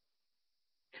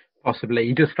 Possibly.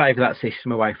 He does favour that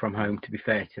system away from home, to be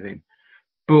fair to him.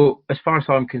 But as far as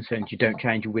I'm concerned, you don't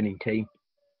change a winning team.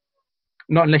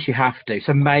 Not unless you have to.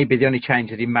 So maybe the only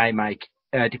change that he may make,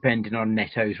 depending on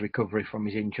Neto's recovery from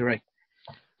his injury.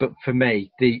 But for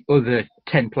me, the other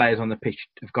 10 players on the pitch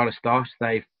have got to start.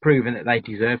 They've proven that they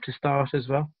deserve to start as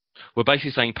well. We're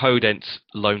basically saying Podence,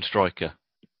 lone striker.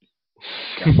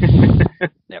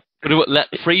 Yep. Let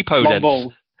free Podence. Long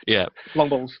balls. Yeah. Long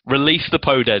balls. Release the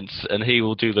Podence and he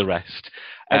will do the rest.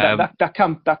 That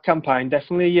campaign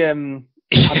definitely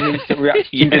had an instant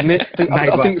reaction, didn't it?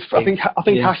 I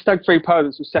think hashtag free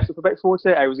Podence was set up about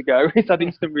 48 hours ago. It's had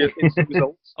instant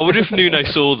results. I wonder if Nuno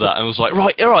saw that and was like,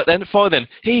 right, all right then, fine then.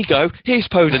 Here you go. Here's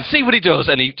Podence. See what he does.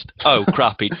 And oh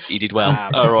crap, he did well.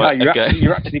 All right, no, okay.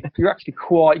 You're actually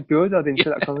quite good. I didn't see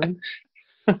that comment.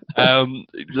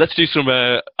 Let's do some.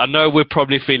 I know we're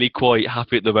probably feeling quite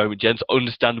happy at the moment, gents.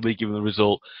 Understandably, given the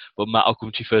result. But Matt, I'll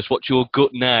come to you first. What's your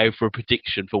gut now for a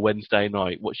prediction for Wednesday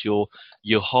night? What's your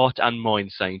heart and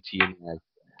mind saying to you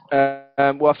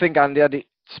now? Well, I think Andy had it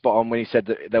spot on when he said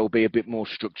that there will be a bit more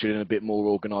structured and a bit more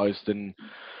organised, and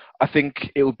I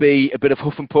think it will be a bit of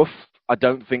huff and puff. I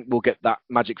don't think we'll get that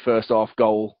magic first half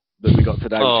goal that we got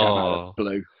today, which came out of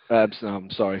blue. So, I'm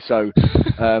sorry. So.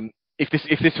 If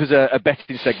this was a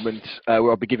betting segment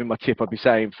where I'd be giving my tip, I'd be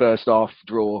saying first half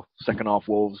draw, second half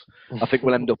Wolves. I think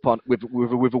we'll end up with a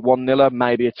 1-0,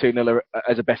 maybe a 2-0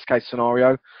 as a best case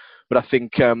scenario. But I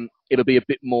think it'll be a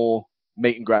bit more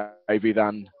meat and gravy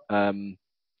than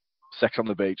sex on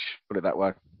the beach. Put it that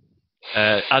way.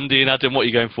 Andy and Adam, what are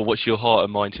you going for? What's your heart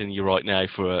and mind telling you right now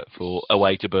for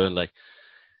away to Burnley?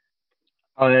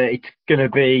 It's going to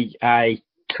be a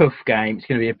tough game. It's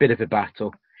going to be a bit of a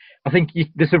battle. I think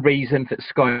there's a reason that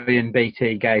Sky and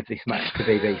BT gave this match to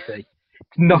BBC.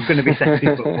 It's not going to be sexy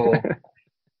football.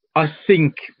 I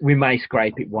think we may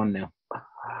scrape it 1-0.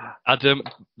 Adam,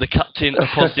 the captain of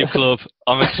Positive Club,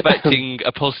 I'm expecting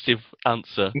a positive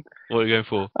answer. What are you going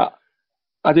for?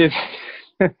 I do.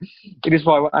 It is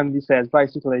what Andy says.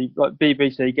 Basically, like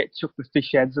BBC get chucked the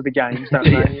fish heads of the games, don't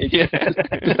they? Just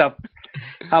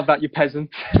have that, you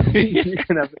peasant. You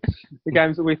can have the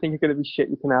games that we think are going to be shit.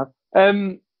 You can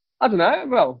have. I don't know.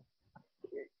 Well,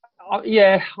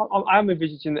 I'm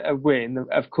envisaging a win,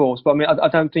 of course, but I mean, I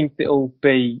don't think it'll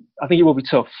be. I think it will be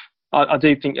tough. I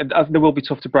do think there will be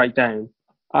tough to break down.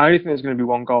 I only think there's going to be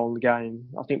one goal in the game.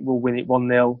 I think we'll win it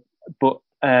 1-0, but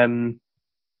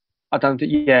I don't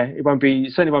think. Yeah, it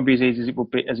certainly won't be as easy as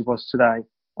it was today.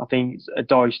 I think a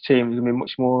Dyche team is going to be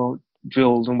much more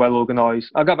drilled and well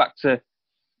organised. I'll go back to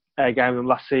a game from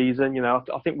last season. You know,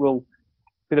 I think we'll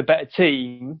be the better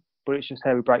team. But it's just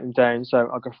how we break them down, so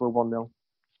I'll go for a 1-0.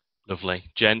 Lovely.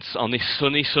 Gents, on this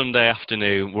sunny Sunday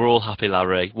afternoon, we're all happy,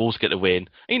 Larry. Wolves get the win.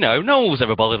 You know, no one was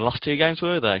ever bothered the last two games,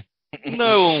 were they?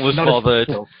 No one was bothered.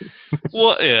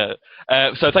 What? Yeah.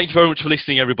 So thank you very much for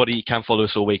listening, everybody. You can follow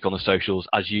us all week on the socials,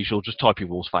 as usual. Just type in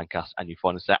Wolves Fancast and you'll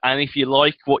find us there. And if you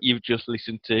like what you've just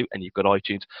listened to and you've got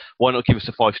iTunes, why not give us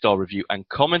a 5-star review and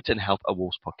comment and help a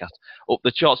Wolves podcast up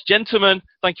the charts. Gentlemen,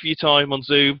 thank you for your time on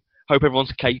Zoom. Hope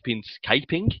everyone's caping.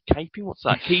 What's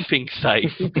that? Keeping safe.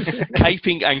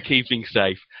 Caping and keeping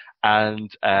safe.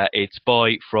 And it's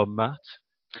bye from Matt.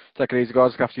 Take it easy,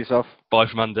 guys. Look after yourself. Bye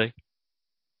from Andy.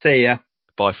 See ya.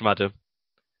 Bye from Adam.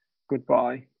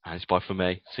 Goodbye. And it's bye from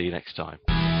me. See you next time.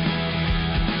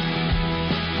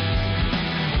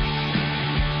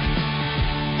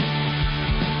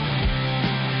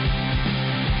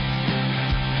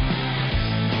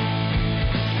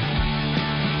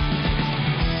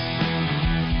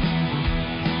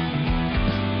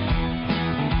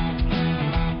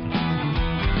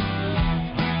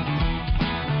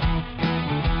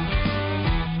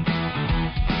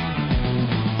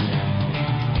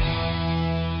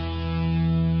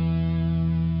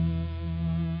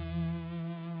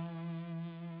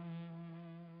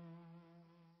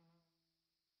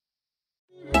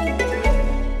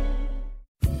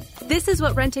 This is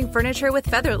what renting furniture with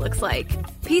Feather looks like.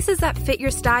 Pieces that fit your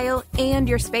style and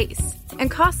your space, and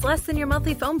cost less than your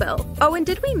monthly phone bill. Oh, and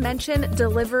did we mention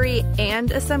delivery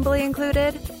and assembly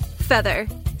included? Feather.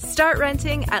 Start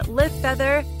renting at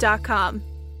livefeather.com.